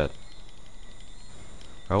PSN in chat.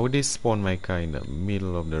 How would they spawn my car in the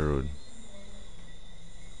middle of the road?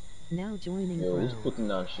 Now joining Yo, who's bro. putting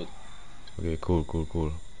down shit? Okay, cool, cool,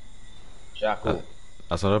 cool. Jacko.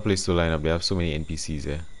 That's another place to line up. They have so many NPCs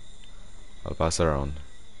there. I'll pass around.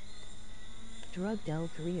 Drug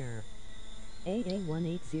L3er.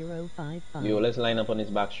 AA18055. Yo, let's line up on this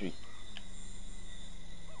back street.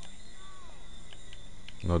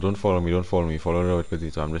 No, don't follow me, don't follow me. Follow the white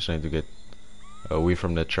potato. I'm just trying to get away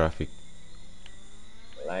from the traffic.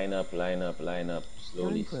 Line up, line up, line up.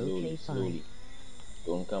 Slowly, Pro slowly, K5. slowly.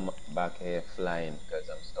 Don't come back here flying because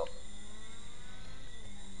I'm stuck.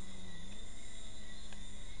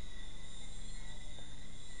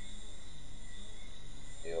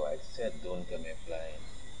 Yo, I said don't come here flying.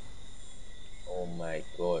 Oh my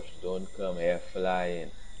gosh, don't come here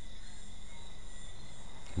flying.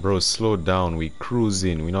 Bro, slow down. We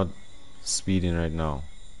cruising. We're not speeding right now.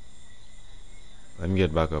 Let me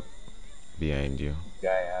get back up behind you. Guy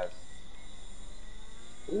has.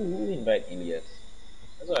 Who invite Elias?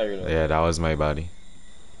 That's what I really want. Yeah, that was my body.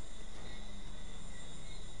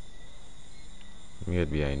 Let me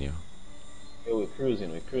get behind you. Yo, we're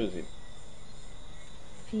cruising, we're cruising.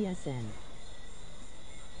 PSN.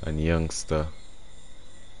 And youngster.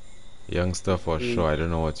 Youngster for sure. I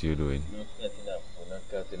don't know what you're doing. We're not cutting up, we're not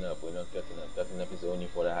cutting up, we're not cutting up. Cutting up is only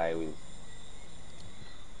for the highways.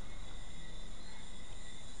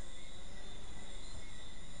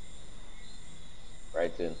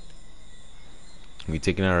 Right in. We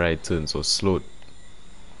taking a right turn, so slow.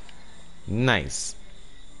 Nice.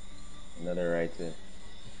 Another right in.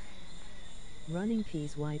 Running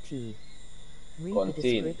P's YT. Read Contain.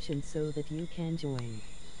 the description so that you can join.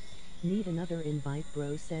 Need another invite,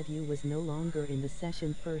 bro said you was no longer in the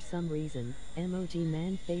session for some reason. Emoji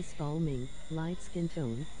man face palming, light skin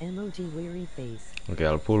tone, emoji weary face. Okay,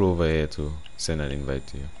 I'll pull over here to send an invite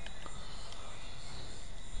to you.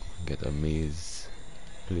 Get a maze,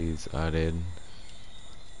 please, added.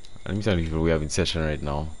 Let me tell you people we have in session right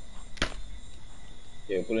now.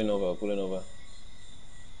 Okay, pulling over, pulling over.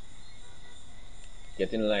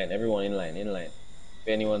 Get in line, everyone in line, in line. If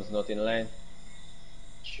anyone's not in line,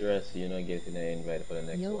 trust you're not getting an invite for the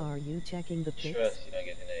next Yo, one. are you checking the pics? Trust you're not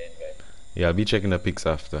getting an invite. Yeah, I'll be checking the pics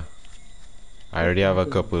after. I already have a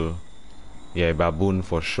couple. Yeah, baboon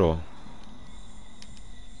for sure.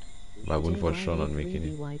 Baboon for sure not making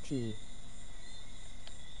it. YT.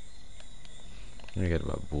 Let me get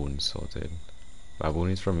baboon sorted. Baboon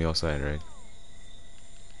is from your side, right?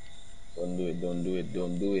 Don't do it, don't do it,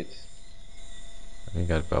 don't do it. Let me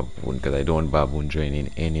get baboon because I don't want baboon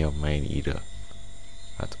joining any of mine either.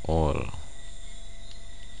 At all.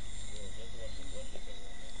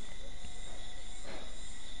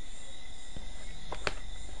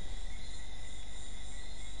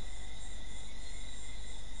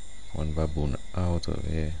 One baboon out of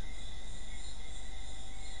here.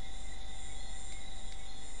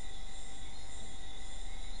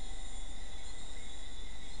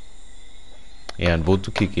 Yeah, and vote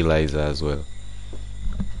to kick Eliza as well.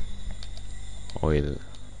 Oil.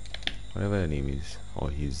 Whatever her name is. Or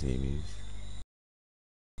his name is.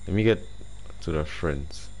 Let me get to the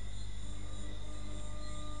friends.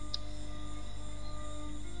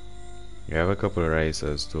 You have a couple of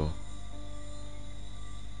racers too.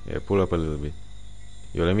 Yeah, pull up a little bit.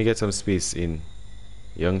 Yo, let me get some space in.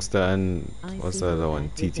 Youngster and what's the other one?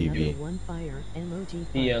 TTV.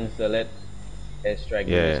 He youngster, let S-Strike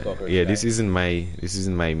do Yeah, this cocker yeah. strike. This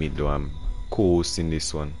isn't my mid though. I'm co-hosting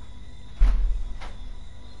this one.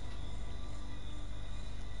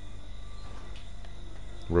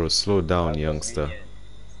 Bro, slow down, youngster.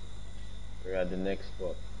 We're at the next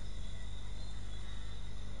spot.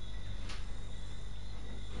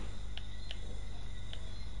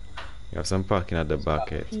 You have some parking at the back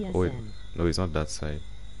here. Oh wait, no, it's not that side.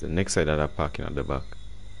 The next side that are parking at the back.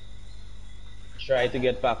 Try to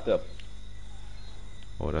get packed up.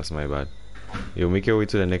 Oh, that's my bad. You make your way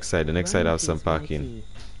to the next side. The next side has some parking.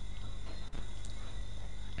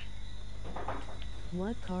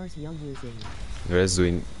 What cars y'all using? The rest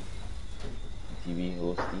doing TV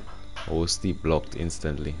hosty. hosty blocked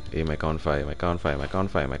instantly. Hey, my count 5, my count 5, my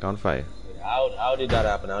count 5, my count 5. How did that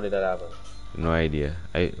happen? How did that happen? No idea.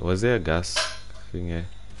 Was there a gas thing here?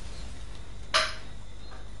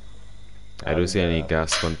 I How don't did see that any happen?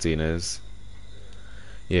 gas containers.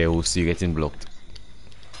 Yeah, we'll see you getting blocked.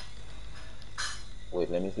 Wait,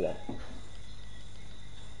 let me see that.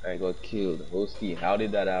 I got killed. Hosty, how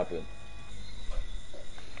did that happen?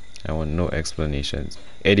 I want no explanations.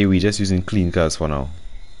 Eddie, we just using clean cars for now.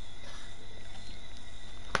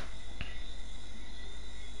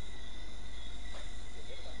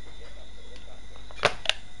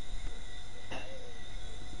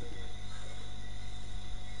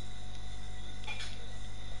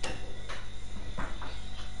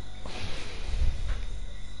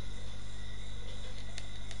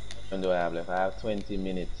 When do I have left? I have 20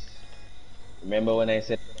 minutes. Remember when I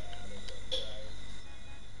said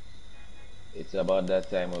it's about that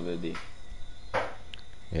time of the day?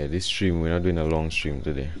 Yeah, this stream, we're not doing a long stream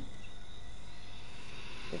today.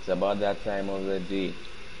 It's about that time of the day.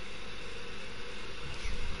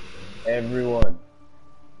 Everyone,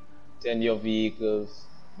 send your vehicles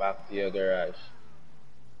back to your garage.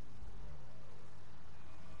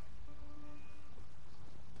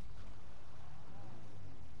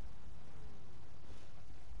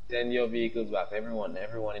 Send your vehicles back. Everyone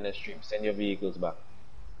in the stream, send your vehicles back.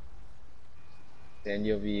 Send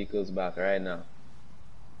your vehicles back right now.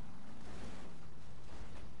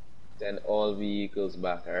 Send all vehicles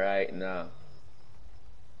back right now.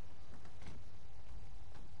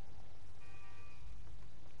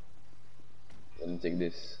 Let me take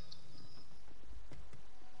this.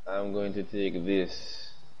 I'm going to take this.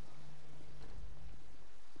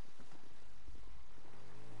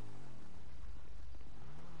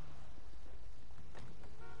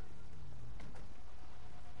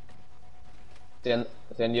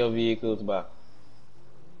 Send your vehicles back.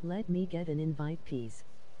 Let me get an invite, please.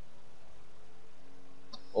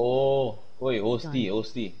 Oh, wait, hosty, Done.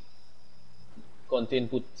 hosty. Contain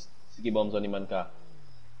put sticky bombs on the man car.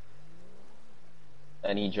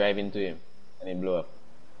 And he drive into him. And he blow up.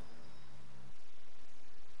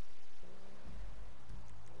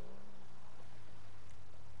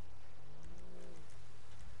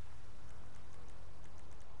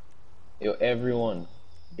 Yo, everyone,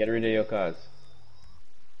 get rid of your cars.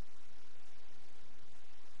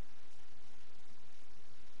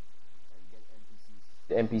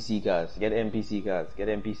 Get NPC cars. Get NPC cars. Get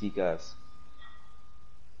NPC cars.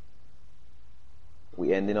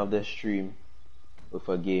 We ending up the stream with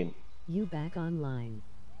a game. You back online.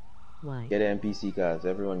 Why? Get NPC cars.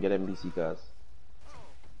 Everyone, get NPC cars.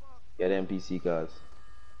 Get NPC cars.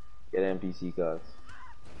 Get NPC cars.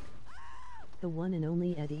 The one and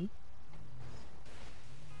only Eddie?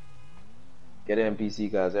 Get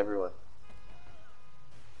NPC cars, everyone.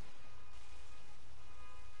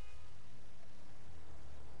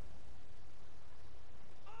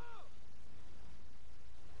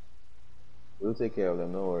 We'll take care of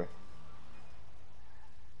them, don't worry.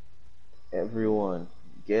 Everyone,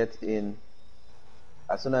 get in.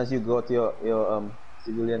 As soon as you got your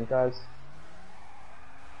civilian cars,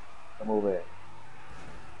 come over here.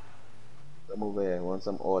 Come over here. Want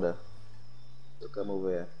some order? So come over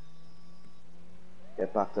here.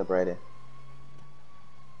 Get packed up right there.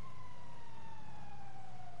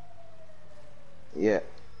 Yeah.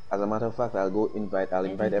 As a matter of fact, I'll invite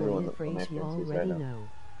Eddie everyone boy, from my phrase you friends right already now. know.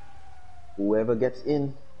 Whoever gets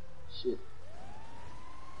in, shit.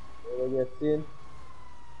 Whoever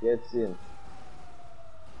gets in.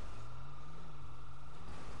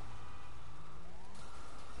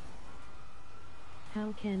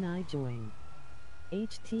 How can I join?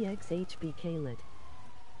 HTXHB lit.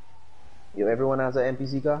 Yo, everyone has an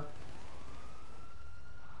NPC car?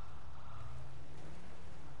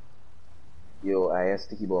 Yo, I have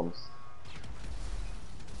sticky bombs.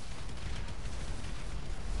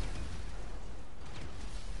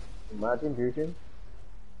 Imagine drinking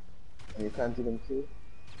and you can't even kill.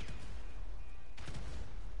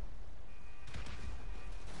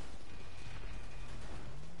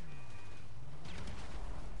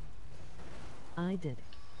 I did.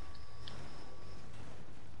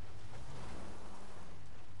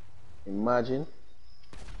 Imagine.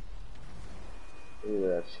 Look at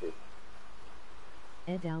that shit.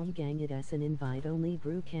 Ed Al gang it as an invite only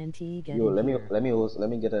brew can tea get Yo, in here. let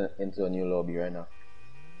me get into a new lobby right now.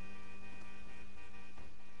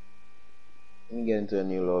 Let me get into a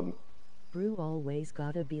new lobby. Brew always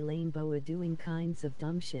gotta be lame boa doing kinds of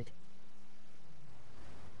dumb shit.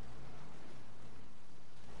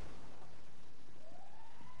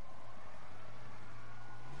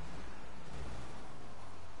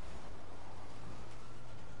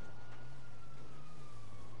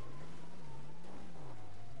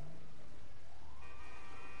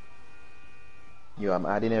 Yo, I'm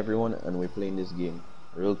adding everyone and we're playing this game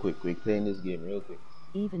real quick. We're playing this game real quick.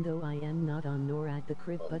 Even though I am not on nor at the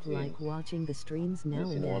crib but Contain. like watching the streams now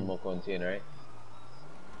Missing and one then. more contain, right?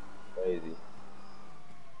 Where is he?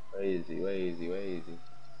 Where is he? Where is he? Where is he?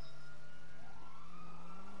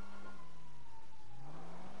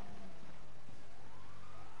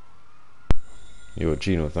 Yo,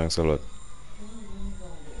 Gino, thanks a lot.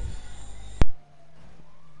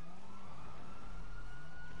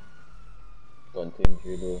 Contain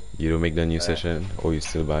dribble. You don't make the new session, or you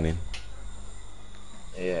still banning?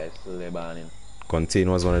 Yeah, it's still there banning. Contain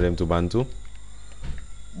was one of them to ban too?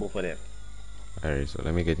 Both of them. Alright, so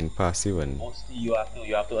let me get in passive and Hosty, you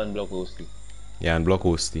have to unblock Hosty. yeah, and block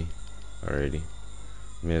Hosty already.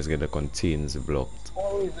 Let me just get the contains blocked.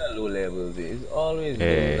 Always at low levels. It's always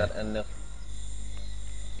levels that end up.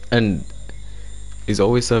 And it's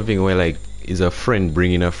always something where like is a friend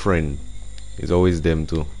bringing a friend. It's always them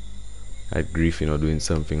too. At grief, you know, doing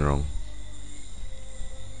something wrong.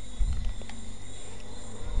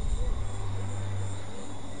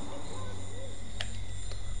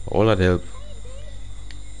 All that help.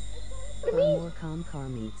 For more calm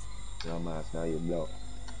Carmeet. No mask, now you block.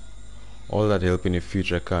 All that help in the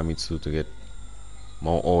future Carmeet too to get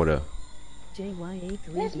more order. JYA3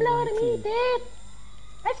 Let's blow the meat, Dad.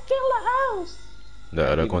 Let's kill the house. The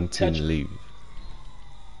other even contain touch- leave.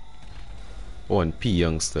 Oh, and P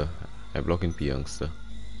youngster. I blocking P youngster.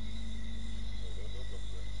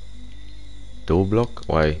 Don't block?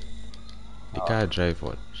 Why? They can't drive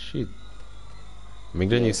what? Shit. Make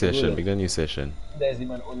the Yeah, new so session. good. Make the new session. There's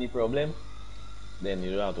even only problem. Then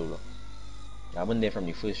you don't have to block. I've been there from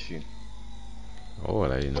the first stream. Oh,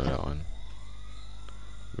 well, I didn't know that one.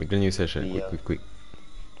 Make the new session. Yeah. Quick.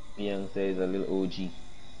 Youngster is a little OG.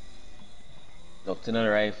 Nocturnal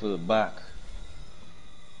rifle back.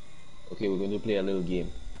 Okay, we're going to play a little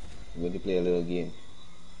game.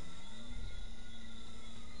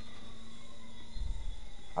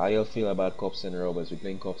 How you feel about cops and robbers? We're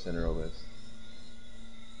playing cops and robbers.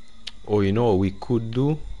 Oh, you know what we could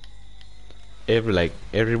do?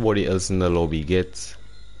 Everybody else in the lobby gets.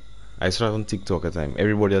 I saw it on TikTok at the time.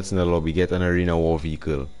 Everybody else in the lobby get an arena war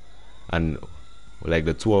vehicle, and like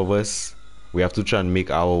the two of us, we have to try and make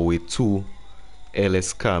our way to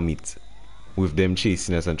LS Carmeet, with them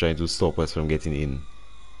chasing us and trying to stop us from getting in.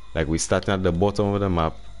 Like we starting at the bottom of the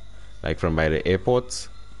map, like from by the airport,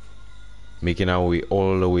 making our way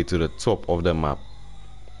all the way to the top of the map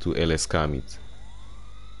to LS Carmeet.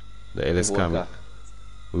 The LS With what Carmeet car?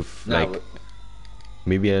 with Nah, like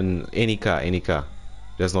maybe any car.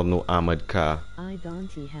 There's not no armored car, I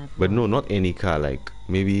don't have but one. no, not any car. Like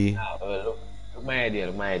maybe look my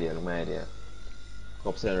idea.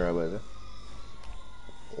 Cops and robbers.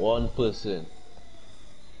 One person,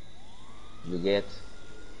 you get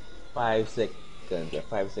 5 seconds, a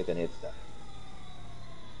 5-second head start.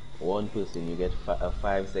 One person, you get a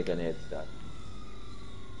 5-second head start.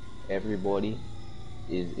 Everybody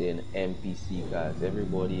is in NPC cars.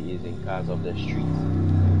 Everybody is in cars of the streets.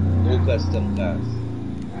 No custom cars.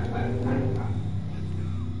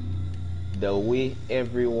 The way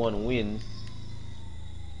everyone wins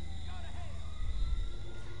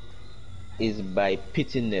is by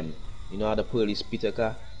pitting them. You know how the police pit a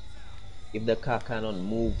car? If the car cannot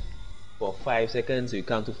move for 5 seconds, you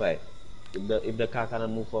count to 5. If the car cannot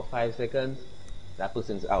move for 5 seconds, that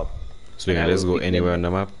person's out. so you And can I just will go pick anywhere them.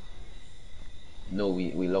 on the map. No,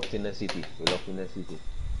 we locked in the city.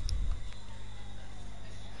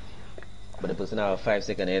 But the person have a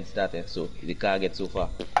 5-second head start, so the car gets so far.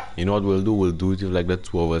 You know what we'll do? We'll do it with like the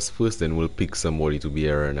two of us first, then we'll pick somebody to be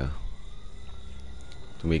a runner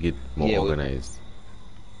to make it more Yeah, organized.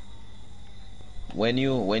 When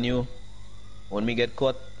we get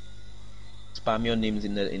caught, spam your names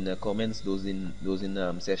in the comments, those in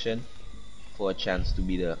the session, for a chance to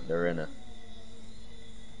be the runner.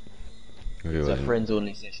 Okay, It's well a then. friends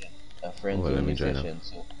only session. Let me join up.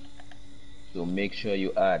 So make sure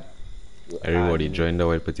you add. Everybody add me. join the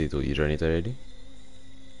wild potato. You join it already?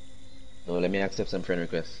 No, let me accept some friend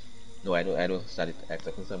requests. No, I don't start it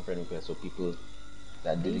accepting some friend requests so people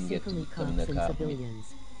that didn't get Basically to come in cops the and car with me. civilians.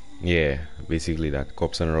 Yeah, basically that.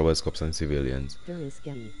 Cops and robbers, cops and civilians. There is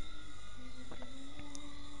scary.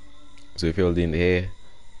 So if you're in here,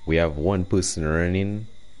 we have one person running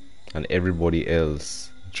and everybody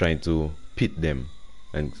else trying to pit them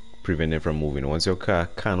and prevent them from moving. Once your car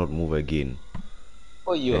cannot move again,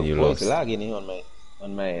 Oh, then you it's lost. lagging here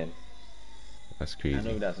on my end. That's I know if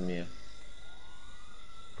crazy. that's me.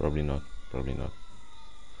 Probably not.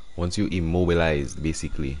 Once you immobilized,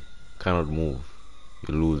 basically, cannot move,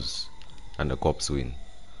 you lose, and the cops win.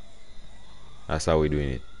 That's how we're doing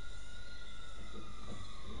it.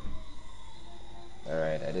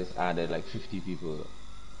 Alright, I just added like 50 people.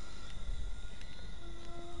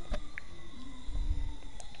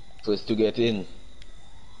 First to get in.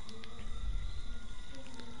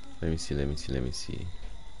 Let me see, let me see, let me see.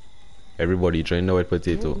 Everybody join the white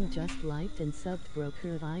potato. Jordan just liked and subbed bro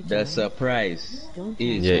curve I The joined. surprise Don't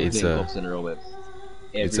is Yeah, we it's playing a- Cups and Roberts.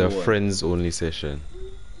 It's a Everyone. friends only session.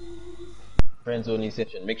 Friends only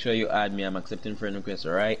session. Make sure you add me. I'm accepting friend requests,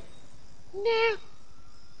 alright? No.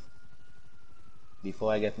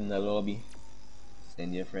 Before I get in the lobby,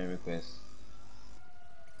 send your friend request.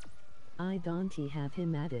 I don't have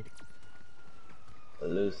him added.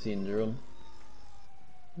 Low syndrome.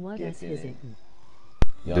 What Get is his in. it?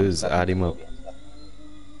 Yo, Dudes, start in add the him up. lobby.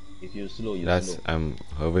 If you're slow, you're That's slow. I'm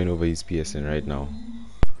hovering over his PSN right now.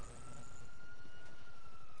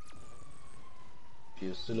 If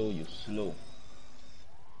you're slow, you're slow.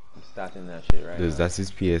 I'm starting that shit right Dudes, now. that's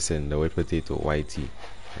his PSN, the white potato YT.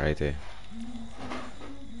 Right there.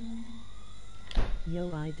 Yo,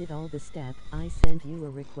 I did all the step. I sent you a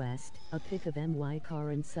request, a pic of MY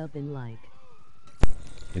car and sub and like.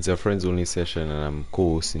 It's a friends only session and I'm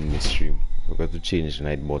co-hosting this stream. We've got to change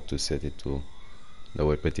Nightbot to set it to the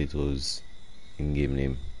white potatoes in-game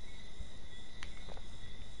name.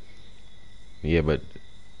 Yeah, but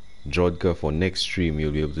Jodka, for next stream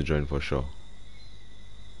you'll be able to join for sure.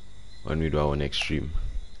 When we do our next stream.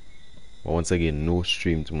 But once again, no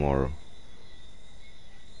stream tomorrow.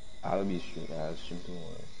 I'll stream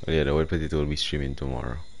tomorrow. Oh yeah, the white potato will be streaming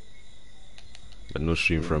tomorrow. But no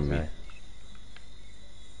stream from me.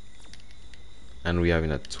 And we're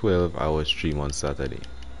having a 12-hour stream on Saturday.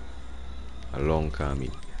 A long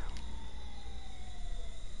Carmeet.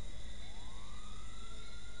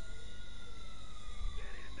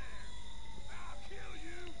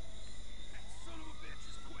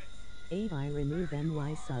 I remove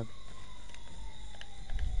MY sub.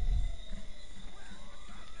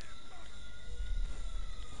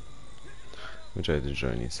 We try to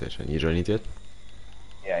join this session. You join it yet?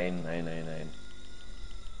 Yeah, in.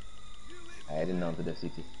 I heading down to the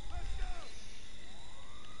city.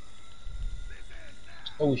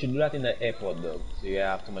 Oh, we should do that in the airport though, so you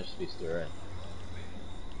have too much space to run.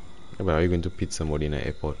 Yeah, but are you going to pit somebody in the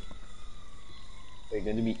airport? So it's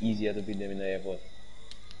going to be easier to beat them in the airport.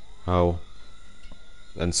 How?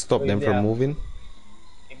 And stop So them from moving?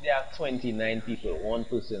 If there are 29 people, one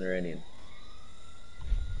person running.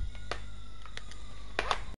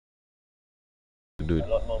 Dude. A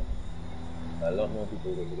lot more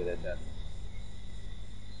people going to get a chance.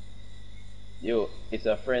 Yo, it's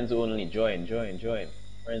a friends only. Join.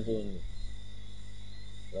 Friends only.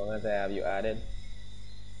 As long as I have you added.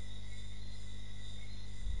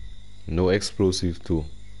 No explosives too.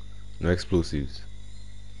 No explosives.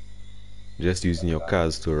 Just using your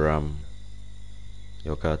cars to ram.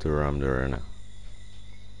 Your car to ram the runner.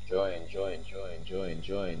 Join.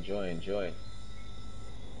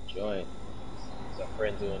 It's a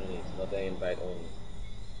friends only. It's not an invite only.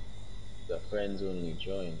 It's a friends only.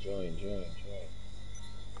 Join.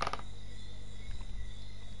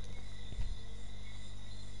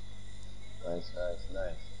 Nice.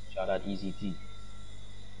 Shout out ECT.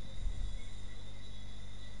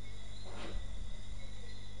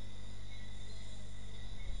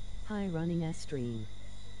 Hi, running a stream.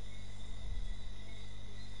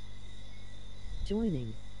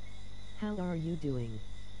 Joining. How are you doing?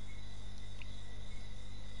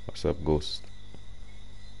 What's up, Ghost?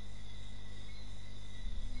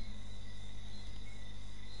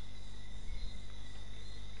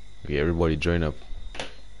 Okay, everybody join up.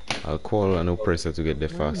 I'll call an oppressor to get there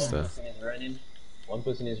faster. One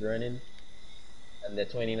person is running, and the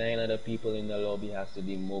 29 other people in the lobby has to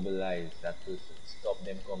demobilize that person. Stop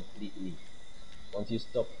them completely. Once you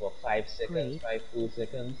stop for 5 seconds, Great. 5 full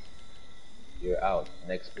seconds, you're out.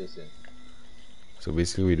 Next person. So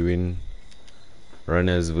basically we're doing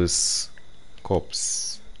runners vs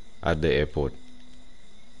cops at the airport.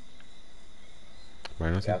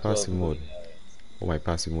 Why not in passive mode? Oh, my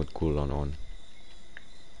passive mode cooldown on.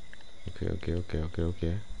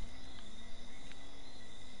 Okay.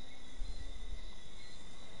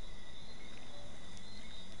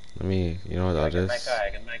 Let me, you know what, I get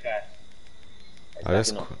my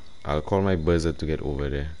car. I'll call my buzzard to get over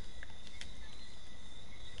there.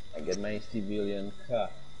 I get my civilian car.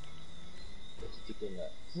 Stick in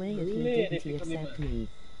that. Way if you didn't accept me.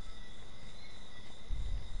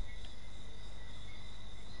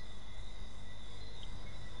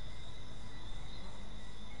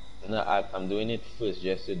 No, I'm doing it first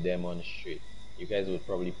just to demonstrate. You guys would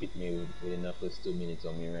probably pick me within the first 2 minutes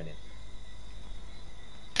of me running.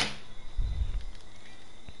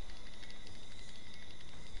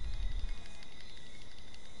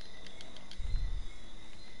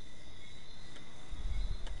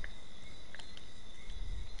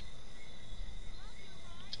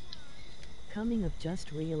 Coming up,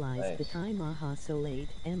 just realized the Nice. time. Aha, so late.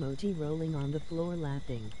 Emoji rolling on the floor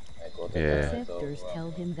laughing. I got Yeah. the so, Acceptors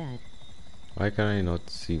tell him that. Why can I not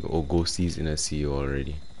see? Oh, Ghosties in a CEO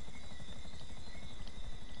already.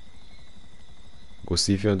 Go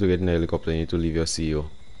see if you want to get in a helicopter, you need to leave your CEO.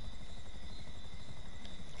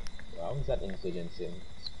 how is that insurgent same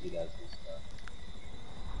speed as this car?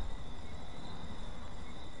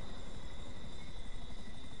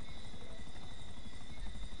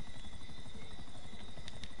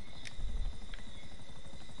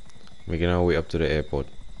 Making our way up to the airport.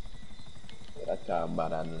 Yeah, that car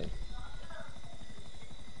bad handling.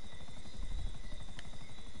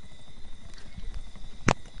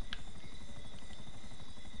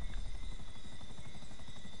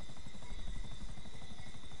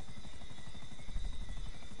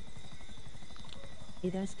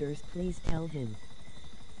 Acceptors, please tell him.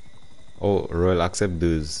 Oh, Royal, accept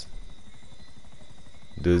those.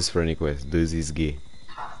 Those friend request. Those is gay.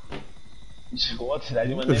 What? That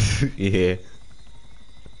human name? Yeah.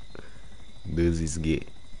 Those is gay.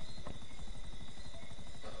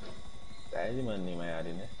 That human name I had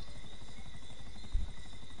in it.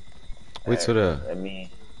 Wait, so the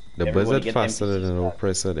Everybody buzzard get faster NPC than the cars.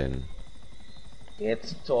 oppressor then? Get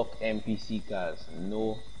stock NPC cars,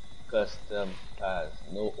 no custom cars,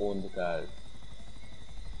 no owned cars.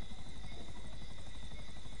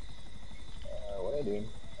 What are you doing?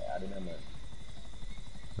 I don't know, man.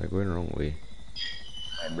 We're going the wrong way.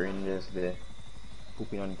 My brain just there,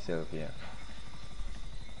 pooping on itself here.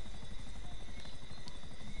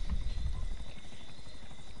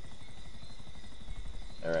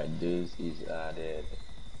 Alright, this is added.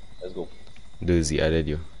 Let's go. Dozy added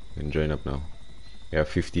you. You can join up now. We have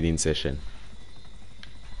 15 in session.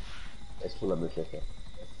 Let's pull up the session.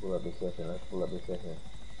 Let's pull up the session. Let's pull up the session.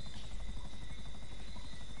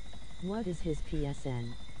 What is his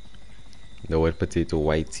PSN? The word potato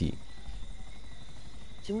YT.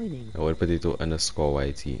 Joining. The word potato underscore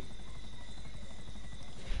YT.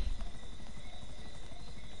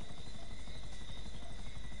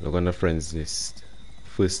 Look on the friends list.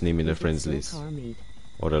 First name in the Is it friends so list. Carmeet?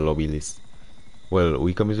 Or the lobby list. Well,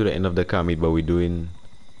 we coming to the end of the car meet, but we're doing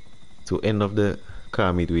to end of the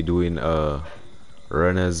car meet, we're doing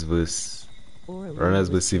runners versus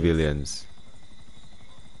civilians.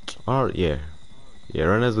 Or yeah. Yeah,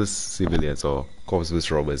 runners versus civilians or cops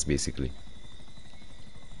versus robbers basically.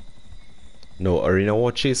 No, arena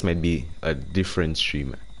war chase might be a different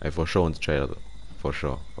stream. I for sure want to try that. For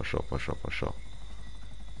sure.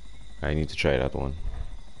 I need to try that one.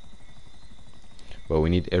 But we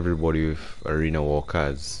need everybody with arena war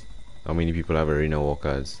cards. How many people have arena war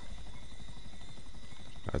cards?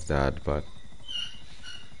 That's the hard part.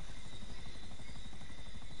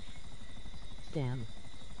 Damn.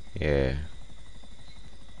 Yeah.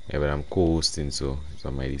 Yeah, but I'm co-hosting, so it's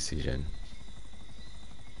not my decision.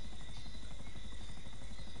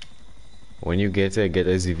 When you get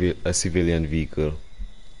a civilian vehicle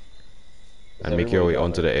and make your way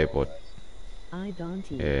onto the airport. I don't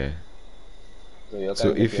eat. Yeah. So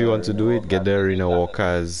if you want to do it, get the arena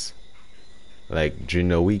walkers like during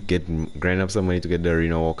the week. Grind up some money to get the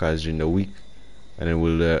arena walkers during the week, and then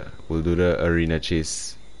we'll do the arena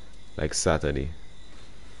chase like Saturday.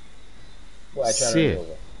 See,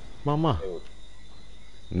 mama.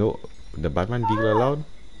 No, the Batman vehicle allowed.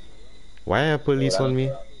 Why are police on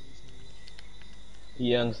me?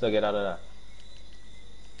 Youngster, get out of that.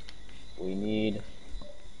 We need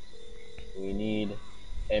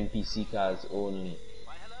NPC cars only.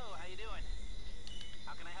 Why, hello, how you doing?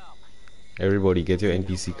 How can I help? Everybody get your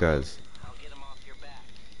NPC cars. I'll get them off your back.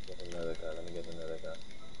 Get another car, let me get another car.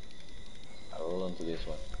 I'll roll on to this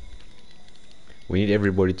one. We need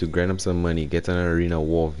everybody to grind up some money, get an arena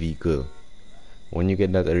war vehicle. When you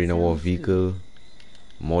get that arena war vehicle,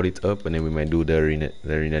 mod it up, and then we might do the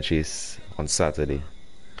arena chase on Saturday.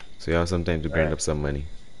 So you have some time to grind up some money.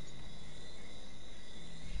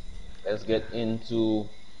 Let's get into.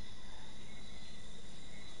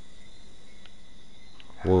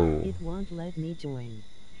 Whoa. It won't let me join.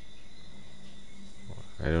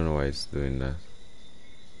 I don't know why it's doing that.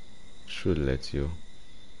 Should let you.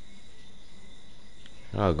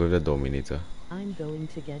 I'll go to the Dominator. I'm going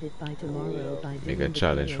to get it by tomorrow by Make doing a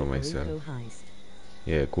challenge the for myself. burrito heist.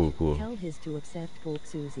 Yeah, cool. Tell his to accept Bulk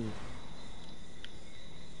Susie.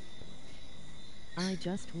 I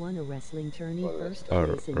just won a wrestling tourney first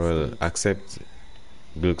place in Royal, states. accept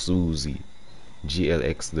Glxuzi.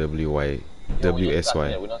 GLXWY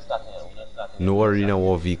WSY. We're not starting yet. No arena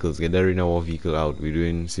war vehicles. Get the arena war vehicle out. We're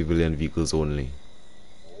doing civilian vehicles only.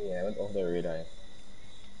 Yeah, I went off the radar.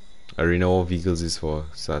 Arena war vehicles is for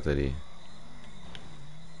Saturday.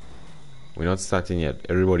 We're not starting yet.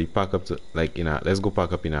 Everybody pack up to like in a. Let's go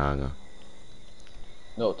pack up in a hangar.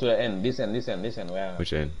 No, to the end. This end. Where?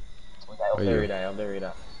 Which end? Up the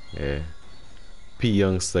radar. Yeah. P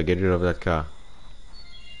youngster, get rid of that car.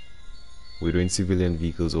 We're doing civilian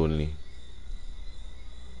vehicles only.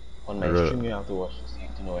 On my stream, you have to watch to see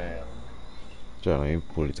to know where I am. Try let me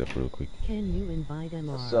pull it up real quick. Can you invite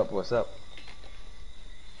MR? What's up?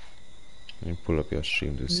 Let me pull up your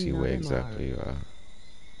stream to see where exactly you are.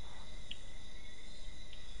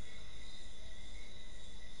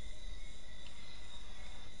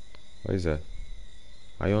 What is that?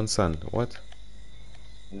 Are you on sand? What?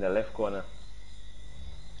 In the left corner.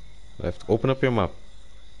 Left. Open up your map.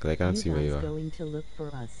 Cause I can't see where you are. Going to look for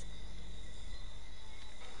us.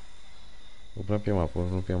 Open up your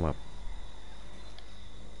map.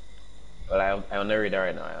 Well, I'm on the radar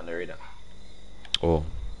right now. Oh.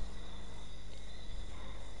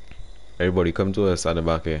 Everybody come to us at the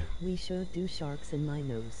back here. We should do sharks and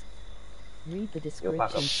minnows. Read the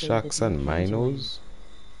description. Sharks and minnows?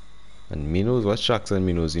 And minnows? What sharks and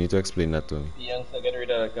minnows? You need to explain that to me. Youngster, get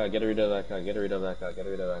rid of that car.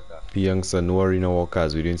 P youngster, no worry, no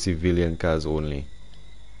cars. We're doing civilian cars only.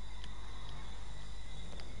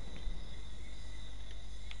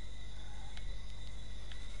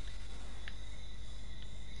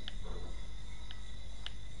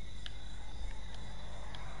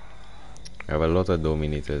 I have a lot of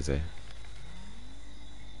dominators there.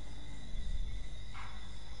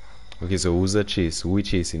 Okay, so who's the chase? Who we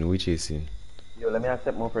chasing? Yo, let me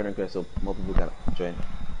accept more friend requests so more people can join.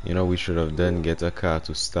 You know, we should have done get a car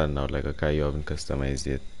to stand out, like a car you haven't customized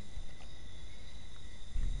yet.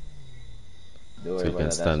 So you can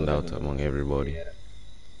stand out among everybody. Yeah.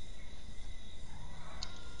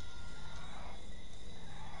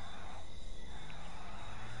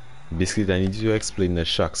 Basically, I need you to explain the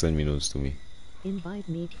sharks and minnows to me. Invite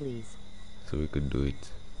me, please. So we could do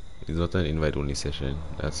it. It's not an invite only session.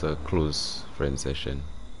 That's a close friend session.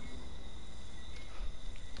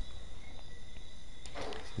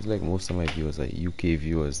 It's like most of my viewers are UK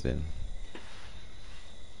viewers then.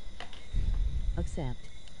 Accept.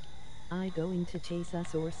 I going to chase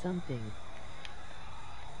us or something.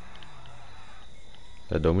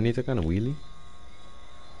 The Dominator can wheelie?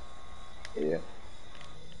 Yeah.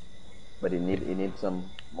 But it need some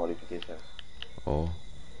modification. Oh.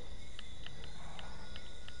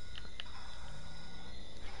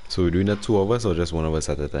 So we're doing the two of us or just one of us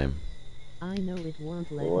at a time? I know it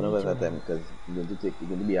won't let One of me us at a join. time because it's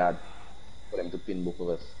going to be hard for them to pin both of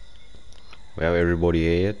us. We have everybody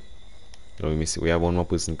here yet? No, let me see. We have one more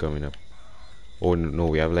person coming up. Oh no,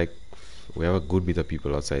 we have a good bit of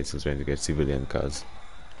people outside still trying to get civilian cars.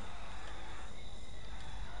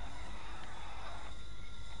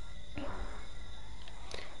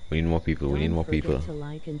 We need more people. Don't forget to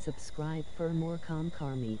like and subscribe for more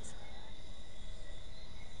Carmeets.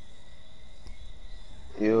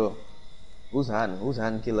 Yo, who's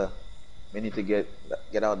hand killer? We need to get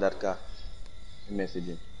out that car.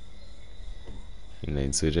 Messaging. In the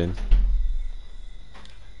insurgent.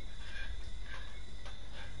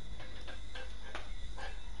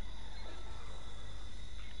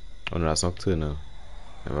 Oh no, that's nocturnal.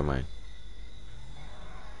 Never mind.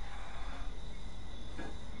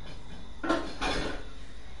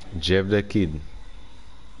 Jeff the Kid.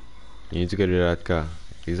 You need to get rid of that car.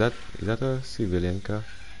 Is that a civilian car?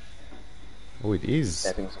 Oh, it is.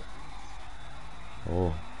 I think so.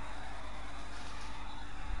 Oh.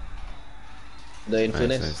 The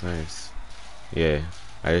Infernus. Nice. Yeah,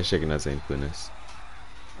 I was checking that's the Infernus.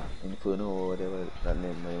 Inferno or whatever that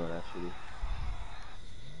name was actually.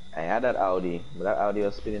 I had that Audi, but that Audi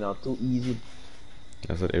was spinning out too easy.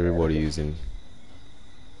 That's what everybody using.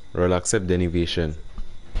 Roll accept denivation.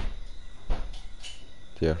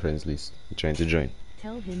 To your friends list. You're trying to join.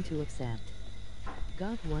 Tell him to accept.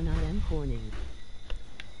 Got one. I am corning.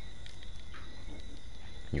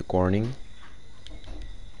 You corning?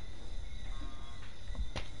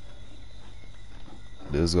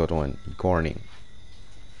 This got one. You corning.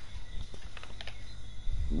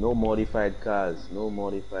 No modified cars. Let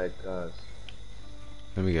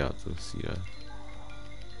me get out to see that.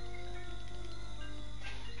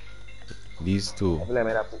 These two. I feel like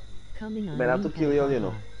I might have to kill you, you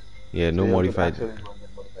know. Yeah, no So modified.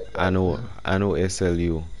 I know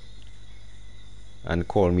SLU. And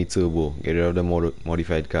call me Turbo. Get rid of the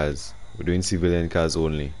modified cars. We're doing civilian cars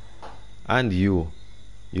only. And you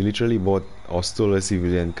literally bought or stole a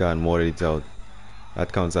civilian car and modded it out.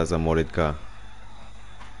 That counts as a modded car.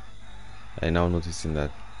 I now noticing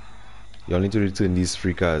that. You all need to return these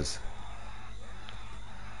free cars.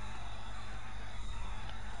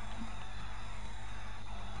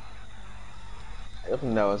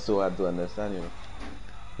 think that was so hard to understand, you know.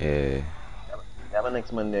 Yeah. You have an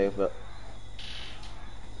next Monday, but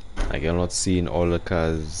Like, you're not seeing all the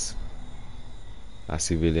cars as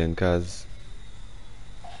civilian cars.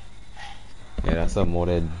 Yeah, that's a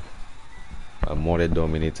modded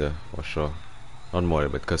Dominator for sure. Not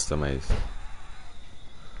modded, but customized.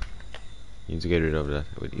 You need to get rid of that.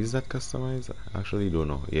 Wait, is that customized? I actually don't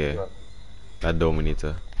know. Yeah, that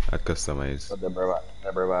Dominator, that customized. the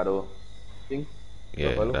Bravado thing.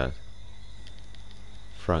 Yeah, Buffalo. that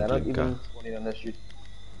They're not Franklin car. even spawning on the street.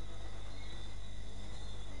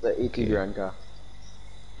 The 80 Okay. grand car.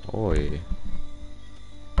 Oh yeah.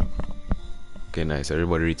 Okay, nice.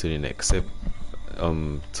 Everybody returning except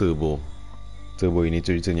Turbo. Turbo, you need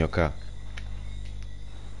to return your car.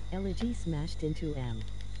 Elegy smashed into M.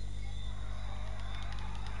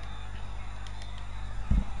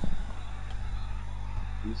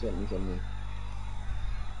 You send me.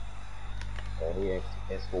 Hey,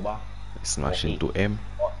 Escobar. Smash Okay. into M.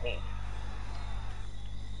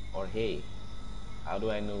 Or hey. How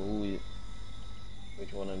do I know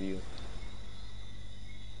which one of you?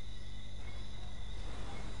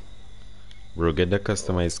 Bro, get the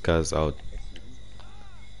customized cars out.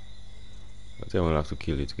 I think I'm gonna have to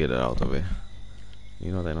kill you to get that out of it.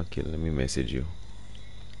 You know they're not killing. Let me message you.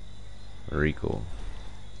 Rico.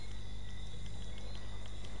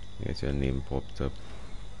 Get your name popped up.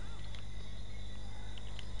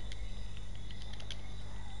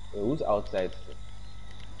 Who's outside?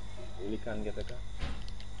 You really can't get a car?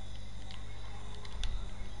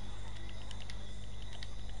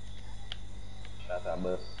 Shut up,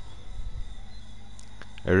 bus.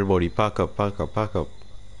 Everybody pack up, pack up, pack up.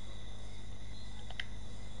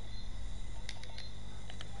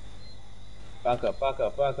 Pack up, pack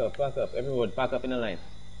up, pack up, pack up. Everyone pack up in a line.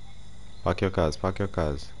 Pack your cars, pack your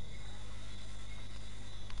cars.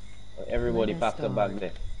 Everybody Let us packed up back start.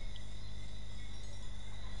 there.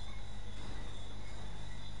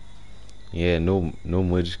 Yeah, no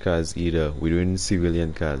merge cars either. We're doing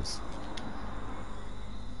civilian cars.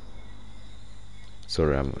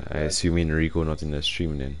 Sorry, I assuming Rico not in the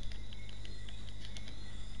stream then.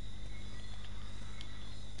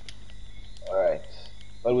 Alright.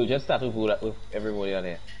 Well, we'll just start with everybody on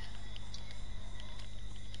here.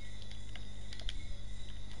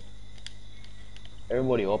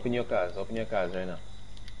 Everybody, open your cars right now.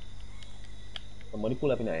 Somebody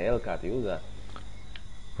pull up in a Hellcat, use that.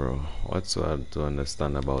 Bro, what's so hard to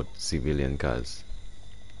understand about civilian cars?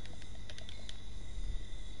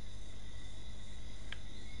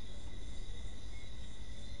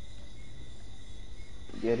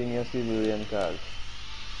 Get in your civilian cars.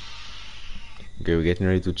 Okay, we're getting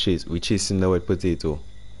ready to chase. We're chasing the white potato.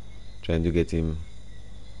 Trying to get him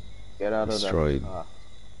Get out destroyed. of that car.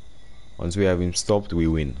 Once we have him stopped, we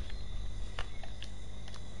win.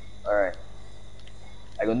 Alright.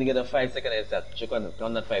 I'm going to get a 5-second head start. Check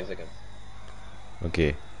on that 5 seconds.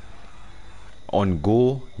 Okay. On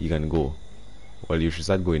go, you can go. Well, you should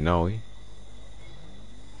start going now, eh?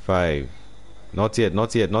 5. Not yet,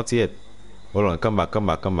 not yet, not yet. Hold on, come back,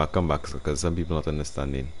 because some people not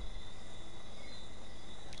understanding.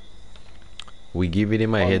 We giving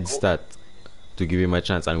him a head start to give him a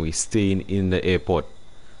chance, and we staying in the airport.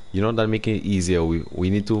 You know that making it easier. We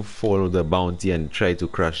need to follow the bounty and try to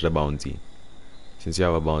crash the bounty. Since you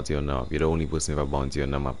have a bounty on the map, you're the only person with a bounty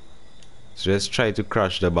on the map. So just try to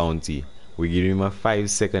crash the bounty. We give him a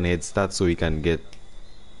 5-second head start so he can get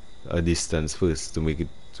a distance first to make it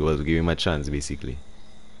to give him a chance basically.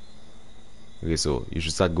 Okay, so you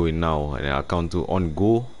should start going now, and I'll count to on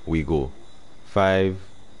go. We go. 5,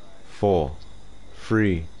 4,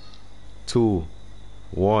 3, 2,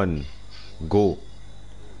 1, go.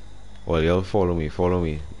 Well, y'all follow me, follow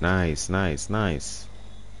me. Nice, nice, nice.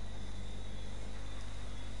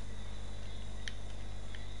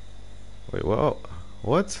 Wait,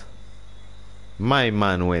 what? My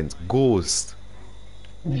man went ghost.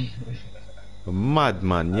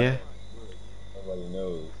 Madman, yeah? Nobody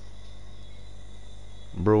knows.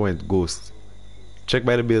 Bro went ghost. Check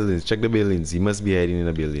by the buildings, check the buildings. He must be hiding in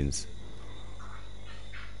the buildings.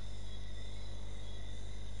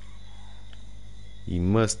 He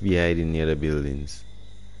must be hiding near the buildings.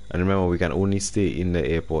 And remember, we can only stay in the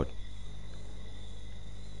airport.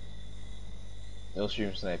 No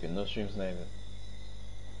stream sniping, no stream sniping.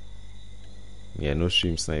 Yeah, no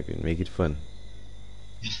stream sniping. Make it fun.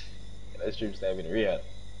 No stream sniping, real.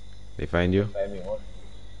 They find you? Find me one.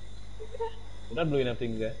 You're not blowing up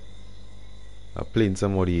things there. I'm playing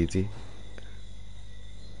somebody 80.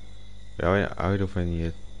 I don't find you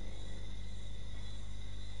yet.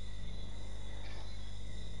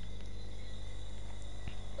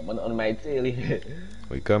 I'm on my I tell you.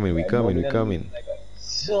 We coming, we coming, we coming. Like a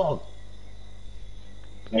suck.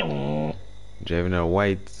 Driving a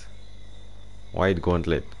white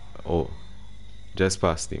gauntlet. Oh, just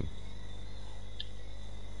past him.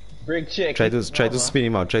 Brake check. Try to spin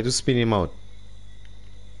him out. Try to spin him out.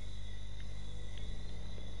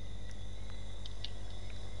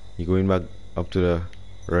 You going back up to the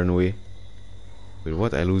runway. Wait,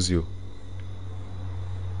 what? I lose you.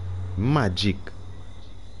 Magic.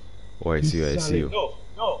 Oh, I see you. I see you.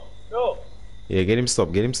 No. Yeah, get him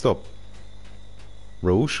stopped. Get him stopped.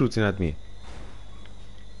 Bro, who's shooting at me?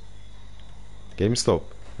 Get him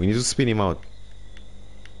stopped. We need to spin him out.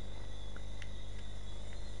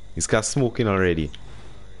 He's got smoking already.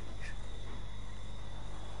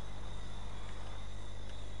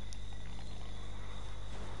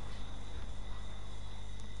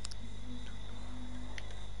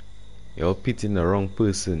 You're pitting the wrong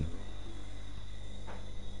person.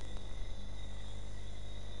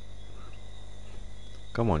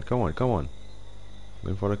 Come on. Going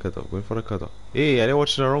for the cutoff. Hey, I didn't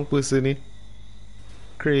watch the wrong person, eh?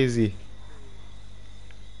 Crazy.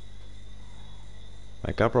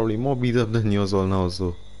 My car probably more beat up than yours all now,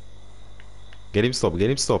 so. Get him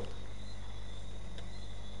stopped.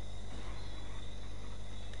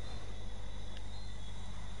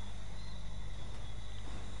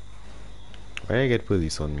 Why I get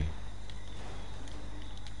police on me?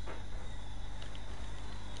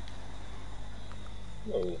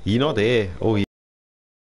 He not there. Oh, he.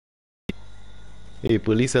 Hey,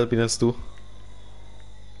 police helping us too.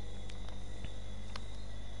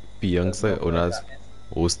 Youngster owners.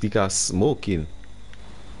 Ostika smoking.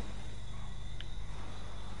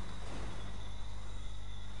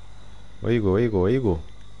 Where you go?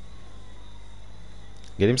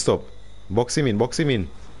 Get him stopped. Box him in. My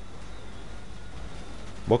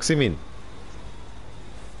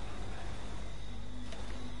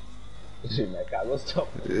car was stop.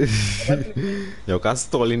 Your car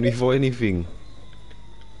stalling before anything.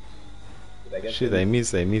 Shit, I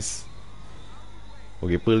miss.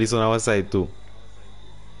 Okay, police on our side too.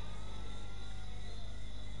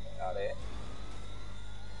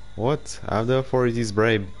 What? I have the authorities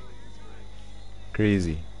bribe.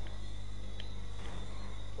 Crazy.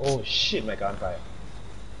 Oh shit, my car on fire.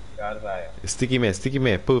 Sticky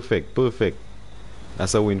mare. Perfect.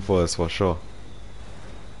 That's a win for us for sure.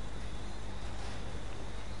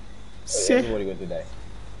 Everybody going to die.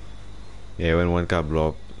 Yeah, when one car blow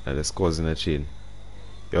up, that's causing a chain.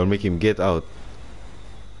 You'll make him get out.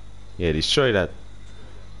 Yeah, destroy that.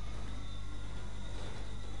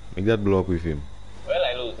 Make that blow up with him. Well,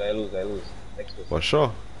 I lose. Next person. For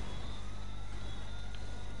sure.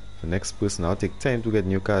 The next person, I'll take time to get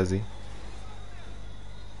new cars.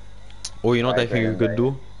 Oh, you know what I think we could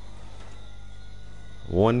do?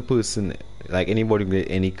 One person, like anybody can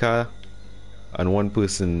get any car, and one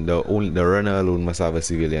person, the runner alone must have a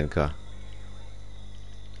civilian car.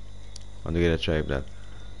 I want to get a try of that.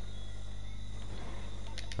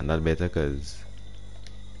 And that better cause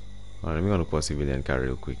let me go look for a civilian car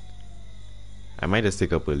real quick. I might just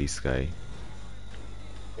take a police car.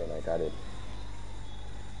 Then I got it.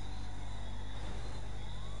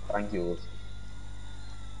 Thank you.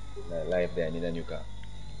 My life there, I need a new car.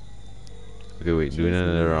 Okay, wait, doing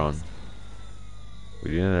another round.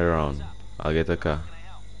 We're doing another round. I'll get a car.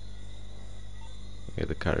 Get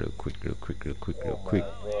the car real quick. Oh my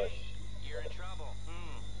gosh. You're in trouble.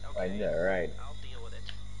 I need a ride. I'll deal with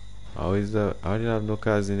it. How did I have no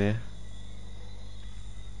cars in there?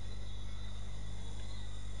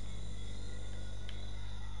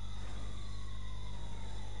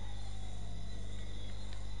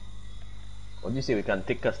 What do you say? We can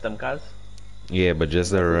take custom cars? Yeah, but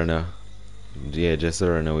just a runner. Yeah, just a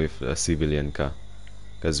runner with a civilian car.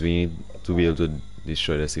 Because we need to be able to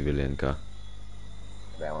destroy the civilian car.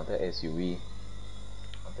 But I want an SUV.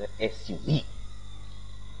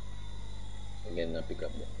 Again, no pick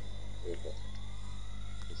up there.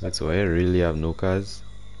 That's why I really have no cars.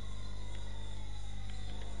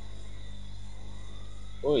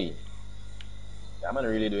 Oi. Am I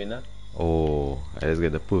really doing that? Oh, I just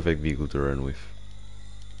get the perfect vehicle to run with.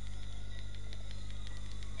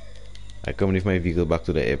 I come with my vehicle back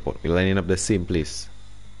to the airport. We're lining up the same place.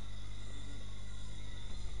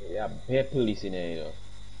 Yeah, bare police in here, you know.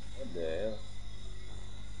 What the hell?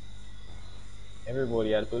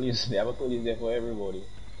 Everybody had police. They have a police there for everybody.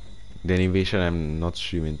 The invasion, I'm not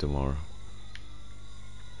streaming tomorrow.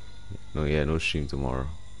 No stream tomorrow.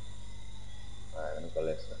 Alright, I'm gonna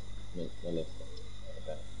Leicester. No Leicester.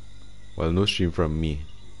 Okay. Well, no stream from me.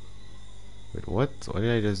 Wait, what? What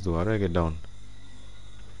did I just do? How do I get down?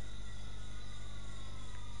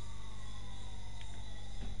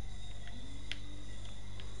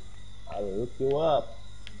 you up.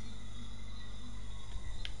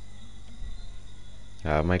 I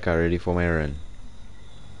have my car ready for my run.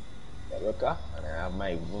 Car, and I have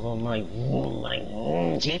my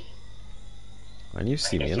jeep. And you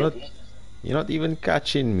see me, you're not even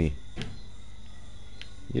catching me.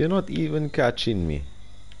 You're not even catching me.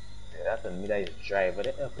 Yeah, that's the me that is driver.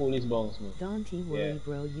 The police bounce me. Don't you worry,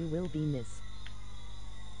 bro, you will be missed.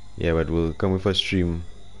 Yeah, but we'll come with a stream.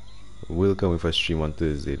 We'll come with a stream on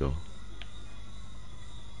Thursday though.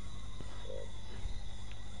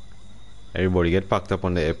 Everybody get packed up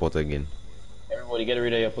on the airport again. Everybody get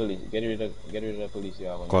rid of your police. Get rid of the police you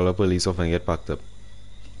have on. Call the police off and get packed up.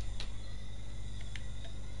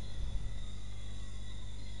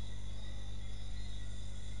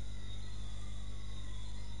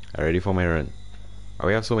 I'm ready for my run.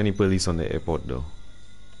 We have so many police on the airport though.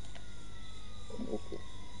 Okay.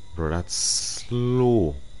 Bro, that's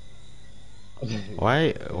slow.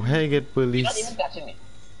 Why I get police? You're not even catching me.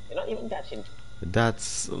 You're not even catching me. That's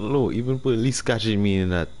slow. Even police catching me in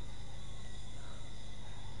that.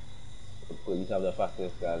 The police have the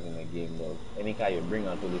fastest cars in the game, though. Any car you bring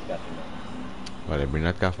on, police catching them. Well, I bring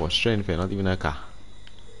that car for strength, not even a car.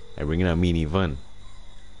 I bring in a minivan.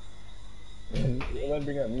 You don't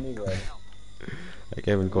bring a minivan. I can't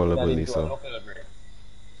even call the police off.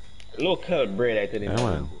 Local bread, I tell you. Yeah,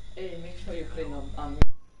 man. Hey, make sure you clean up.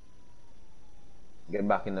 Get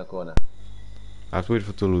back in the corner. I have to wait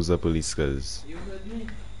for to lose the police because You heard me?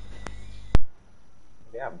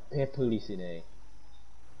 They have bare police in there.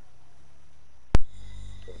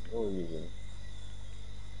 For no reason.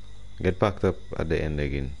 get packed up at the end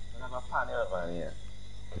again. I have a panel van here.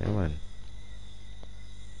 Yeah, man.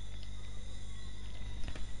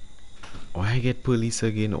 Why I get police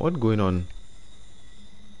again? What going on?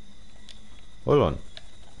 Hold on.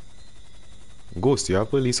 Ghost, you have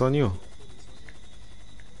police on you?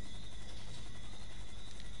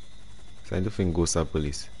 Trying to think Ghost have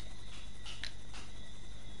police.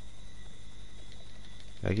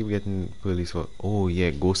 I keep getting police for. Oh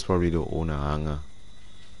yeah, Ghost probably the owner hangar.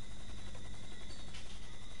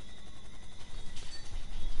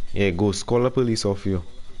 Yeah, Ghost, call the police off you.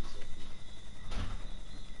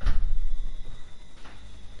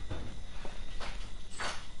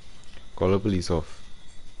 Call the police off.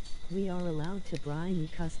 We are allowed to bring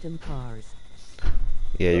custom cars.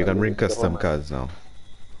 Yeah, you can bring custom cars now.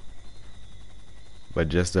 But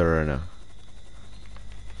just the runner.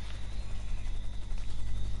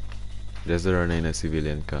 Just the runner in a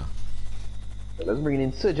civilian car. So let's bring in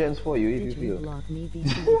insurgents for you if Did you you feel. block me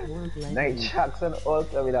because it won't let Night me? sharks and all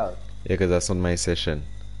coming out. Yeah, because that's on my session.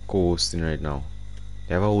 Co-hosting right now.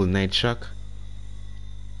 You have a whole night shack?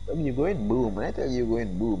 I mean, you're going boom. When I tell you you're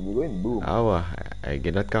going boom, you're going boom. I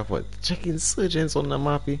get that car for check insurgents on the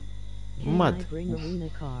mappy. Can Mad. I bring arena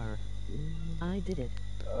car? I did it.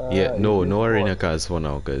 Yeah, no you arena just cars for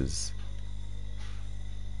now, cause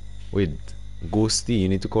with Ghosty, you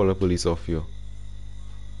need to call the police off you.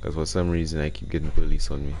 Cause for some reason I keep getting police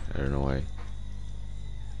on me. I don't know why.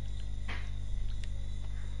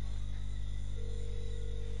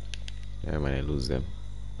 Yeah, man, I lose them.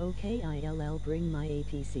 Okay, ILL bring my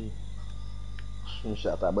APC.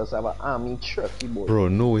 Shut up, but have an army truck, you boy. Bro,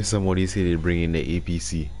 no way somebody said they bring in the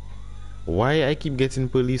APC. Why I keep getting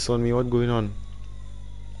police on me? What going on?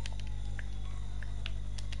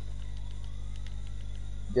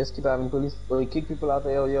 Just keep having police, or you kick people out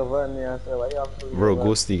of your van there and say, why you have police? Bro, van?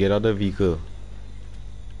 Ghosty, get out of the vehicle.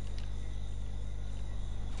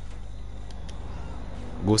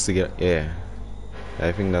 Ghosty, get. Yeah.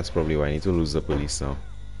 I think that's probably why I need to lose the police now.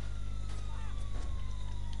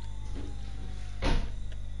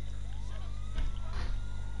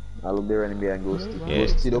 I'll look there running behind Ghosty. No, Yeah.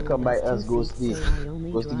 Ghosty, don't come by us, 26, Ghosty. so I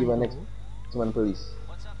only Ghosty, give drive our next home. one police.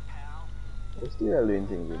 What's up, pal? Ghosty, you're doing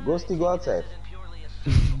things. Ghosty, go outside. This isn't purely a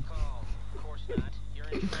social call. Of course not. You're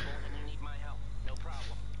in trouble and you need my help. No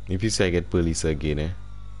problem. If you say I get police again, eh?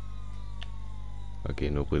 Okay,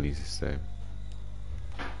 no police this time.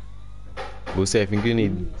 Ghosty, I think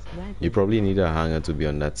you probably need a hangar to be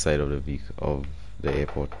on that side of the vehicle of the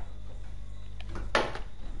airport.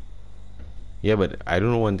 Yeah, but I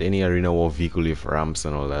don't want any arena war vehicle with ramps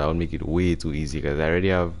and all that. That would make it way too easy because I already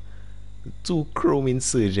have 2 chrome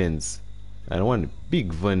insurgents. I don't want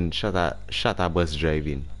big van shatter bus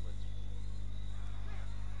driving.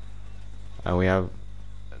 And we have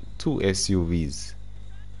 2 SUVs.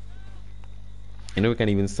 You know we can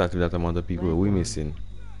even start with that amount of people we're missing.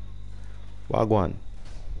 Wagwan.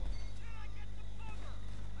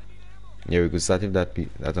 Yeah, we could start with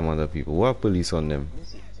that amount of people. Who have police on them? Let me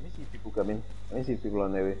see people coming. Let me see people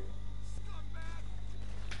on their way.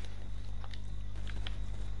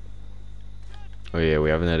 Oh yeah, we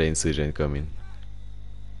have another insurgent coming.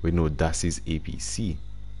 We know that's his APC.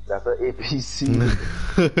 That's an APC.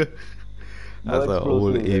 No That's a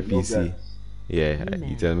whole explosives, no APC. guns. Yeah, Hey, you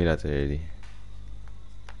man. tell me that already.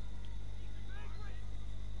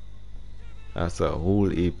 That's a whole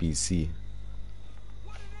APC.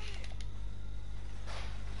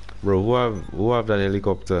 Bro, who have that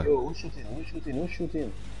helicopter? Yo, who's shooting? Who's shooting? Who's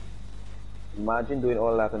shooting? Imagine doing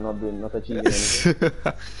all that and not achieving anything.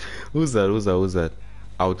 Who's that? Who's that?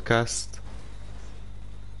 Outcast?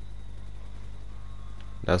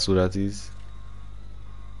 That's who that is?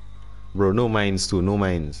 Bro, no mines too, no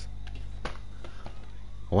mines.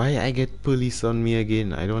 Why I get police on me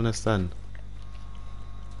again? I don't understand.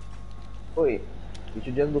 Oi, you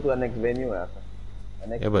should just go to the next venue after. The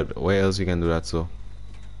next Yeah, but where else we can do that so?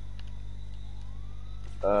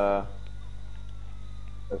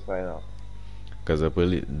 let's find out. Because the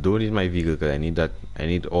police don't need my vehicle because I need that. I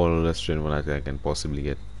need all the strength that I can possibly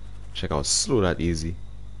get. Check how slow that easy.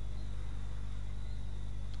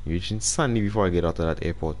 You reach insanely before I get out of that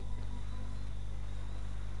airport.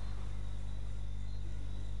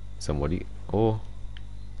 Somebody. Oh.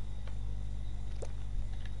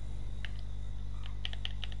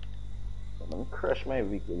 Someone crush my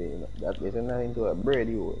vehicle, you know. That isn't nothing to a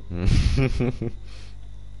birdie hole.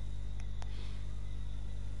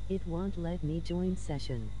 It won't let me join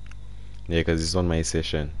session. Yeah, because it's on my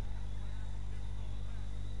session.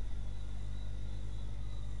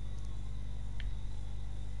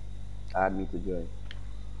 Add me to join.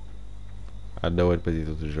 Add the word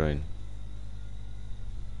potato to join.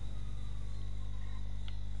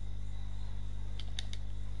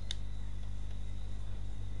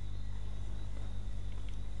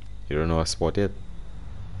 You don't know a spot yet?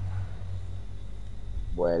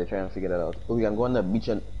 Boy, they're trying to figure that out. Oh, we can go on the beach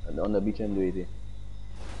and do it.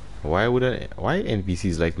 Why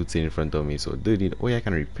NPCs like to sit in front of me so dirty? Oh yeah, I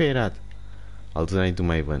can repair that. I'll turn it into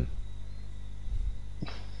my van.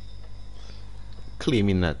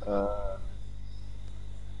 Claiming that.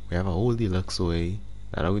 We have a whole deluxe way.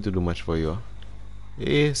 Not going to do much for you.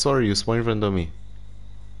 Hey, sorry, you spawned in front of me.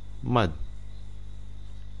 Mad.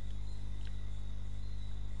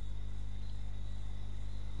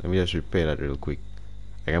 Let me just repair that real quick.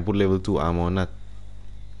 I can put level 2 armor on that.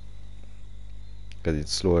 Because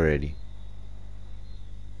it's slow already.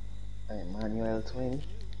 Hey, manual twin.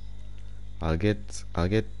 I'll get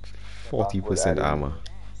 40% armor.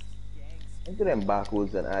 Into them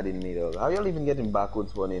barcodes and adding me though. How y'all even getting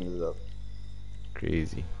barcodes for names though?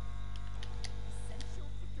 Crazy.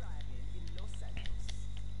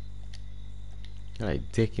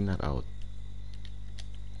 Like taking that out.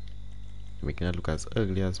 Making it look as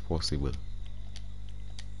ugly as possible.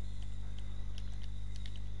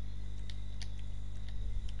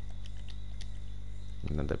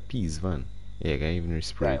 Another piece van. Yeah, I can even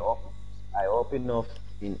respray. I open enough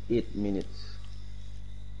in 8 minutes.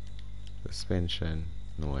 Suspension.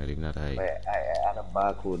 No, I leave not high. I add a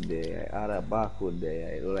barcode there. I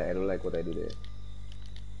don't like what I do there.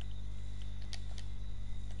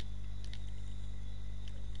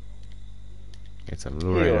 Get some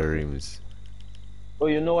lowrider rims. Oh,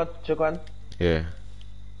 you know what, Chokwan? Yeah.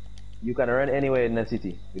 You can run anywhere in the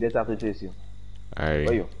city. We just have to chase you. Alright.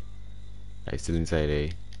 Where you? I still inside there.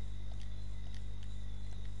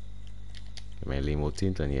 Get my limo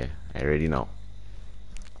tint and yeah, I ready now.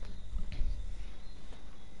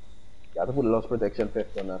 You have to put loss protection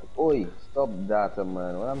first on that. Oi, stop that,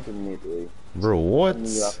 man. What happened to me, oi? Bro, what?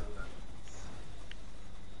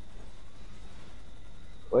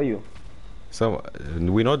 Where you? So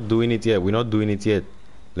we're not doing it yet. We're not doing it yet.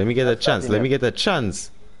 Let me get a chance. Let me get a chance.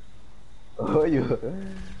 Where you?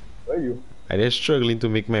 Where you? I'm just struggling to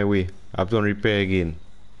make my way. I have to repair again.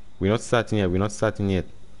 We're not starting yet. We're not starting yet.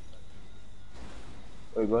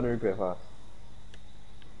 We're going to repair fast.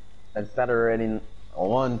 And start running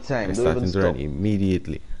one time. I'm Don't starting even to run stop.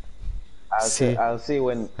 immediately. I'll say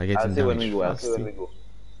when we go. I'll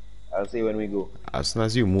say when we go. As soon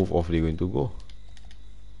as you move off, they're going to go.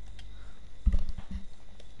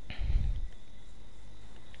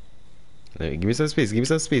 Give me some space. Give me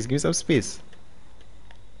some space. Give me some space.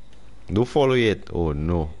 Don't follow yet. Oh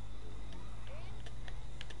no.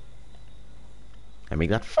 I make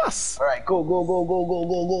that fast. Alright,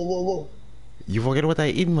 go. You forget what I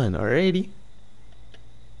eat, man, already?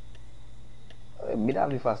 Me have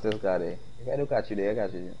the fastest car there. If I don't catch you there, I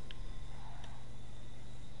catch you.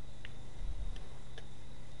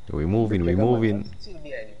 We're moving, we're moving. Still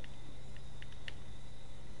behind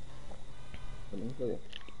you.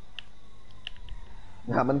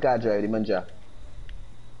 I'm car drive the manja.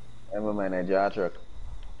 Never mind, I drive a truck.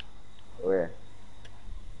 Where?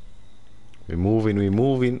 We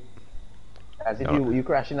moving. As if No. you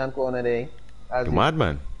crashing on corner there. As You if, mad,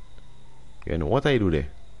 man? You know what I do there?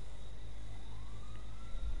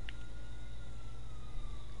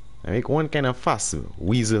 I make one kind of fast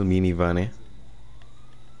weasel minivan, eh?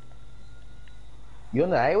 you on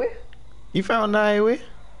the highway? If I on the highway,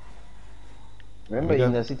 Remember, Okay.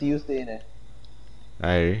 in the city you stay in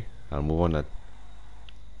there. I'll move on that.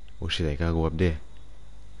 Oh shit, I can't go up there.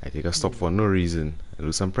 I take a stop for no reason. I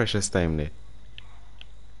lose some precious time there.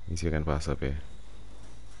 Let me see if I can pass up here.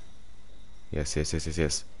 Yes.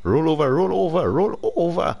 Roll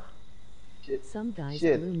over. Shit. Some guys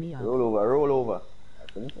Shit. blew me up. Roll over.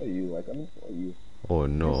 I coming for you. Oh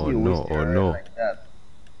no, I see oh you no, wasting oh your no. like that.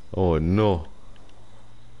 Oh no.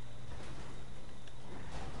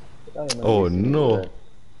 How you not Oh wasting your no. breath?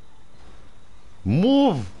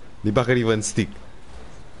 Move! The back even stick.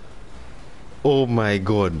 Oh my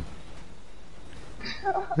god.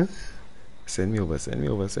 Send me over.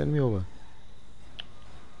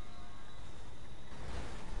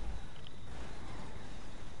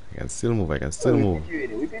 I can still move.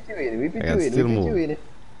 We put you in it. I can still move. In it.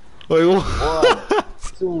 Oh, 1,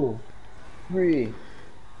 2, 3,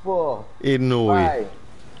 4, ain't no way. 5.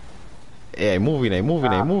 Hey, I'm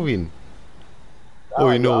moving. Oh,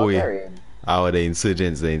 Oh, no you way. out there. Oh, the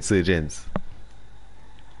insurgents.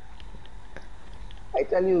 I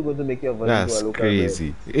tell you, you're going to make your voice into a That's local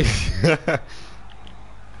crazy.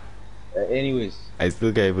 anyways, I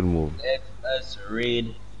still can't even move. let us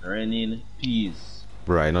raid running peas.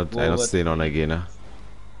 Bro, I not staying on again, huh?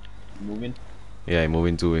 Moving. Yeah, I'm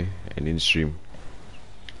moving to it and in stream.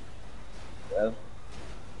 Well,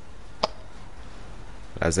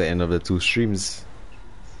 That's the end of the 2 streams.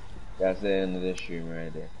 that's the end of the stream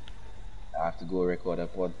right there. I have to go record a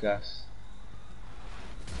podcast.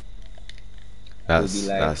 That's Will be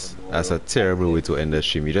live that's a tomorrow. terrible way to end the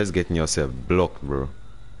stream. You're just getting yourself blocked, bro.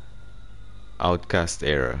 Outcast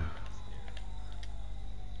error.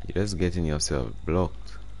 You're just getting yourself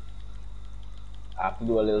blocked. I have to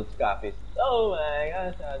do a little Scarface. Oh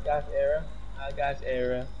my gosh, I got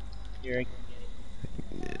error. Here.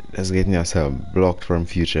 Just getting yourself blocked from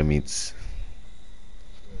future meets.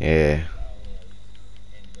 Yeah.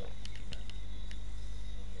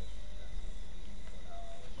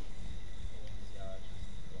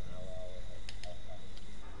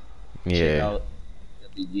 Check Yeah. out the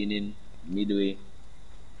beginning, midway,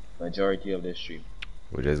 majority of the stream.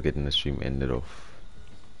 We're just getting the stream ended off.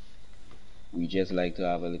 We just like to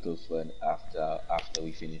have a little fun after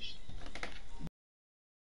we finish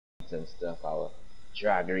and stuff. Our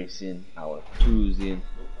drag racing, our cruising.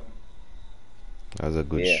 That was a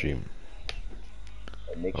good Yeah. stream.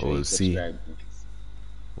 And make I sure will you see. subscribe.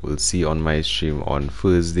 We'll see on my stream on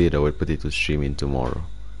Thursday. The White Potato streaming tomorrow.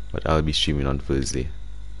 But I'll be streaming on Thursday.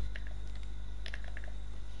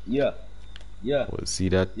 Yeah. We'll see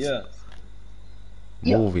that. Yeah.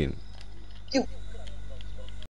 Moving. You.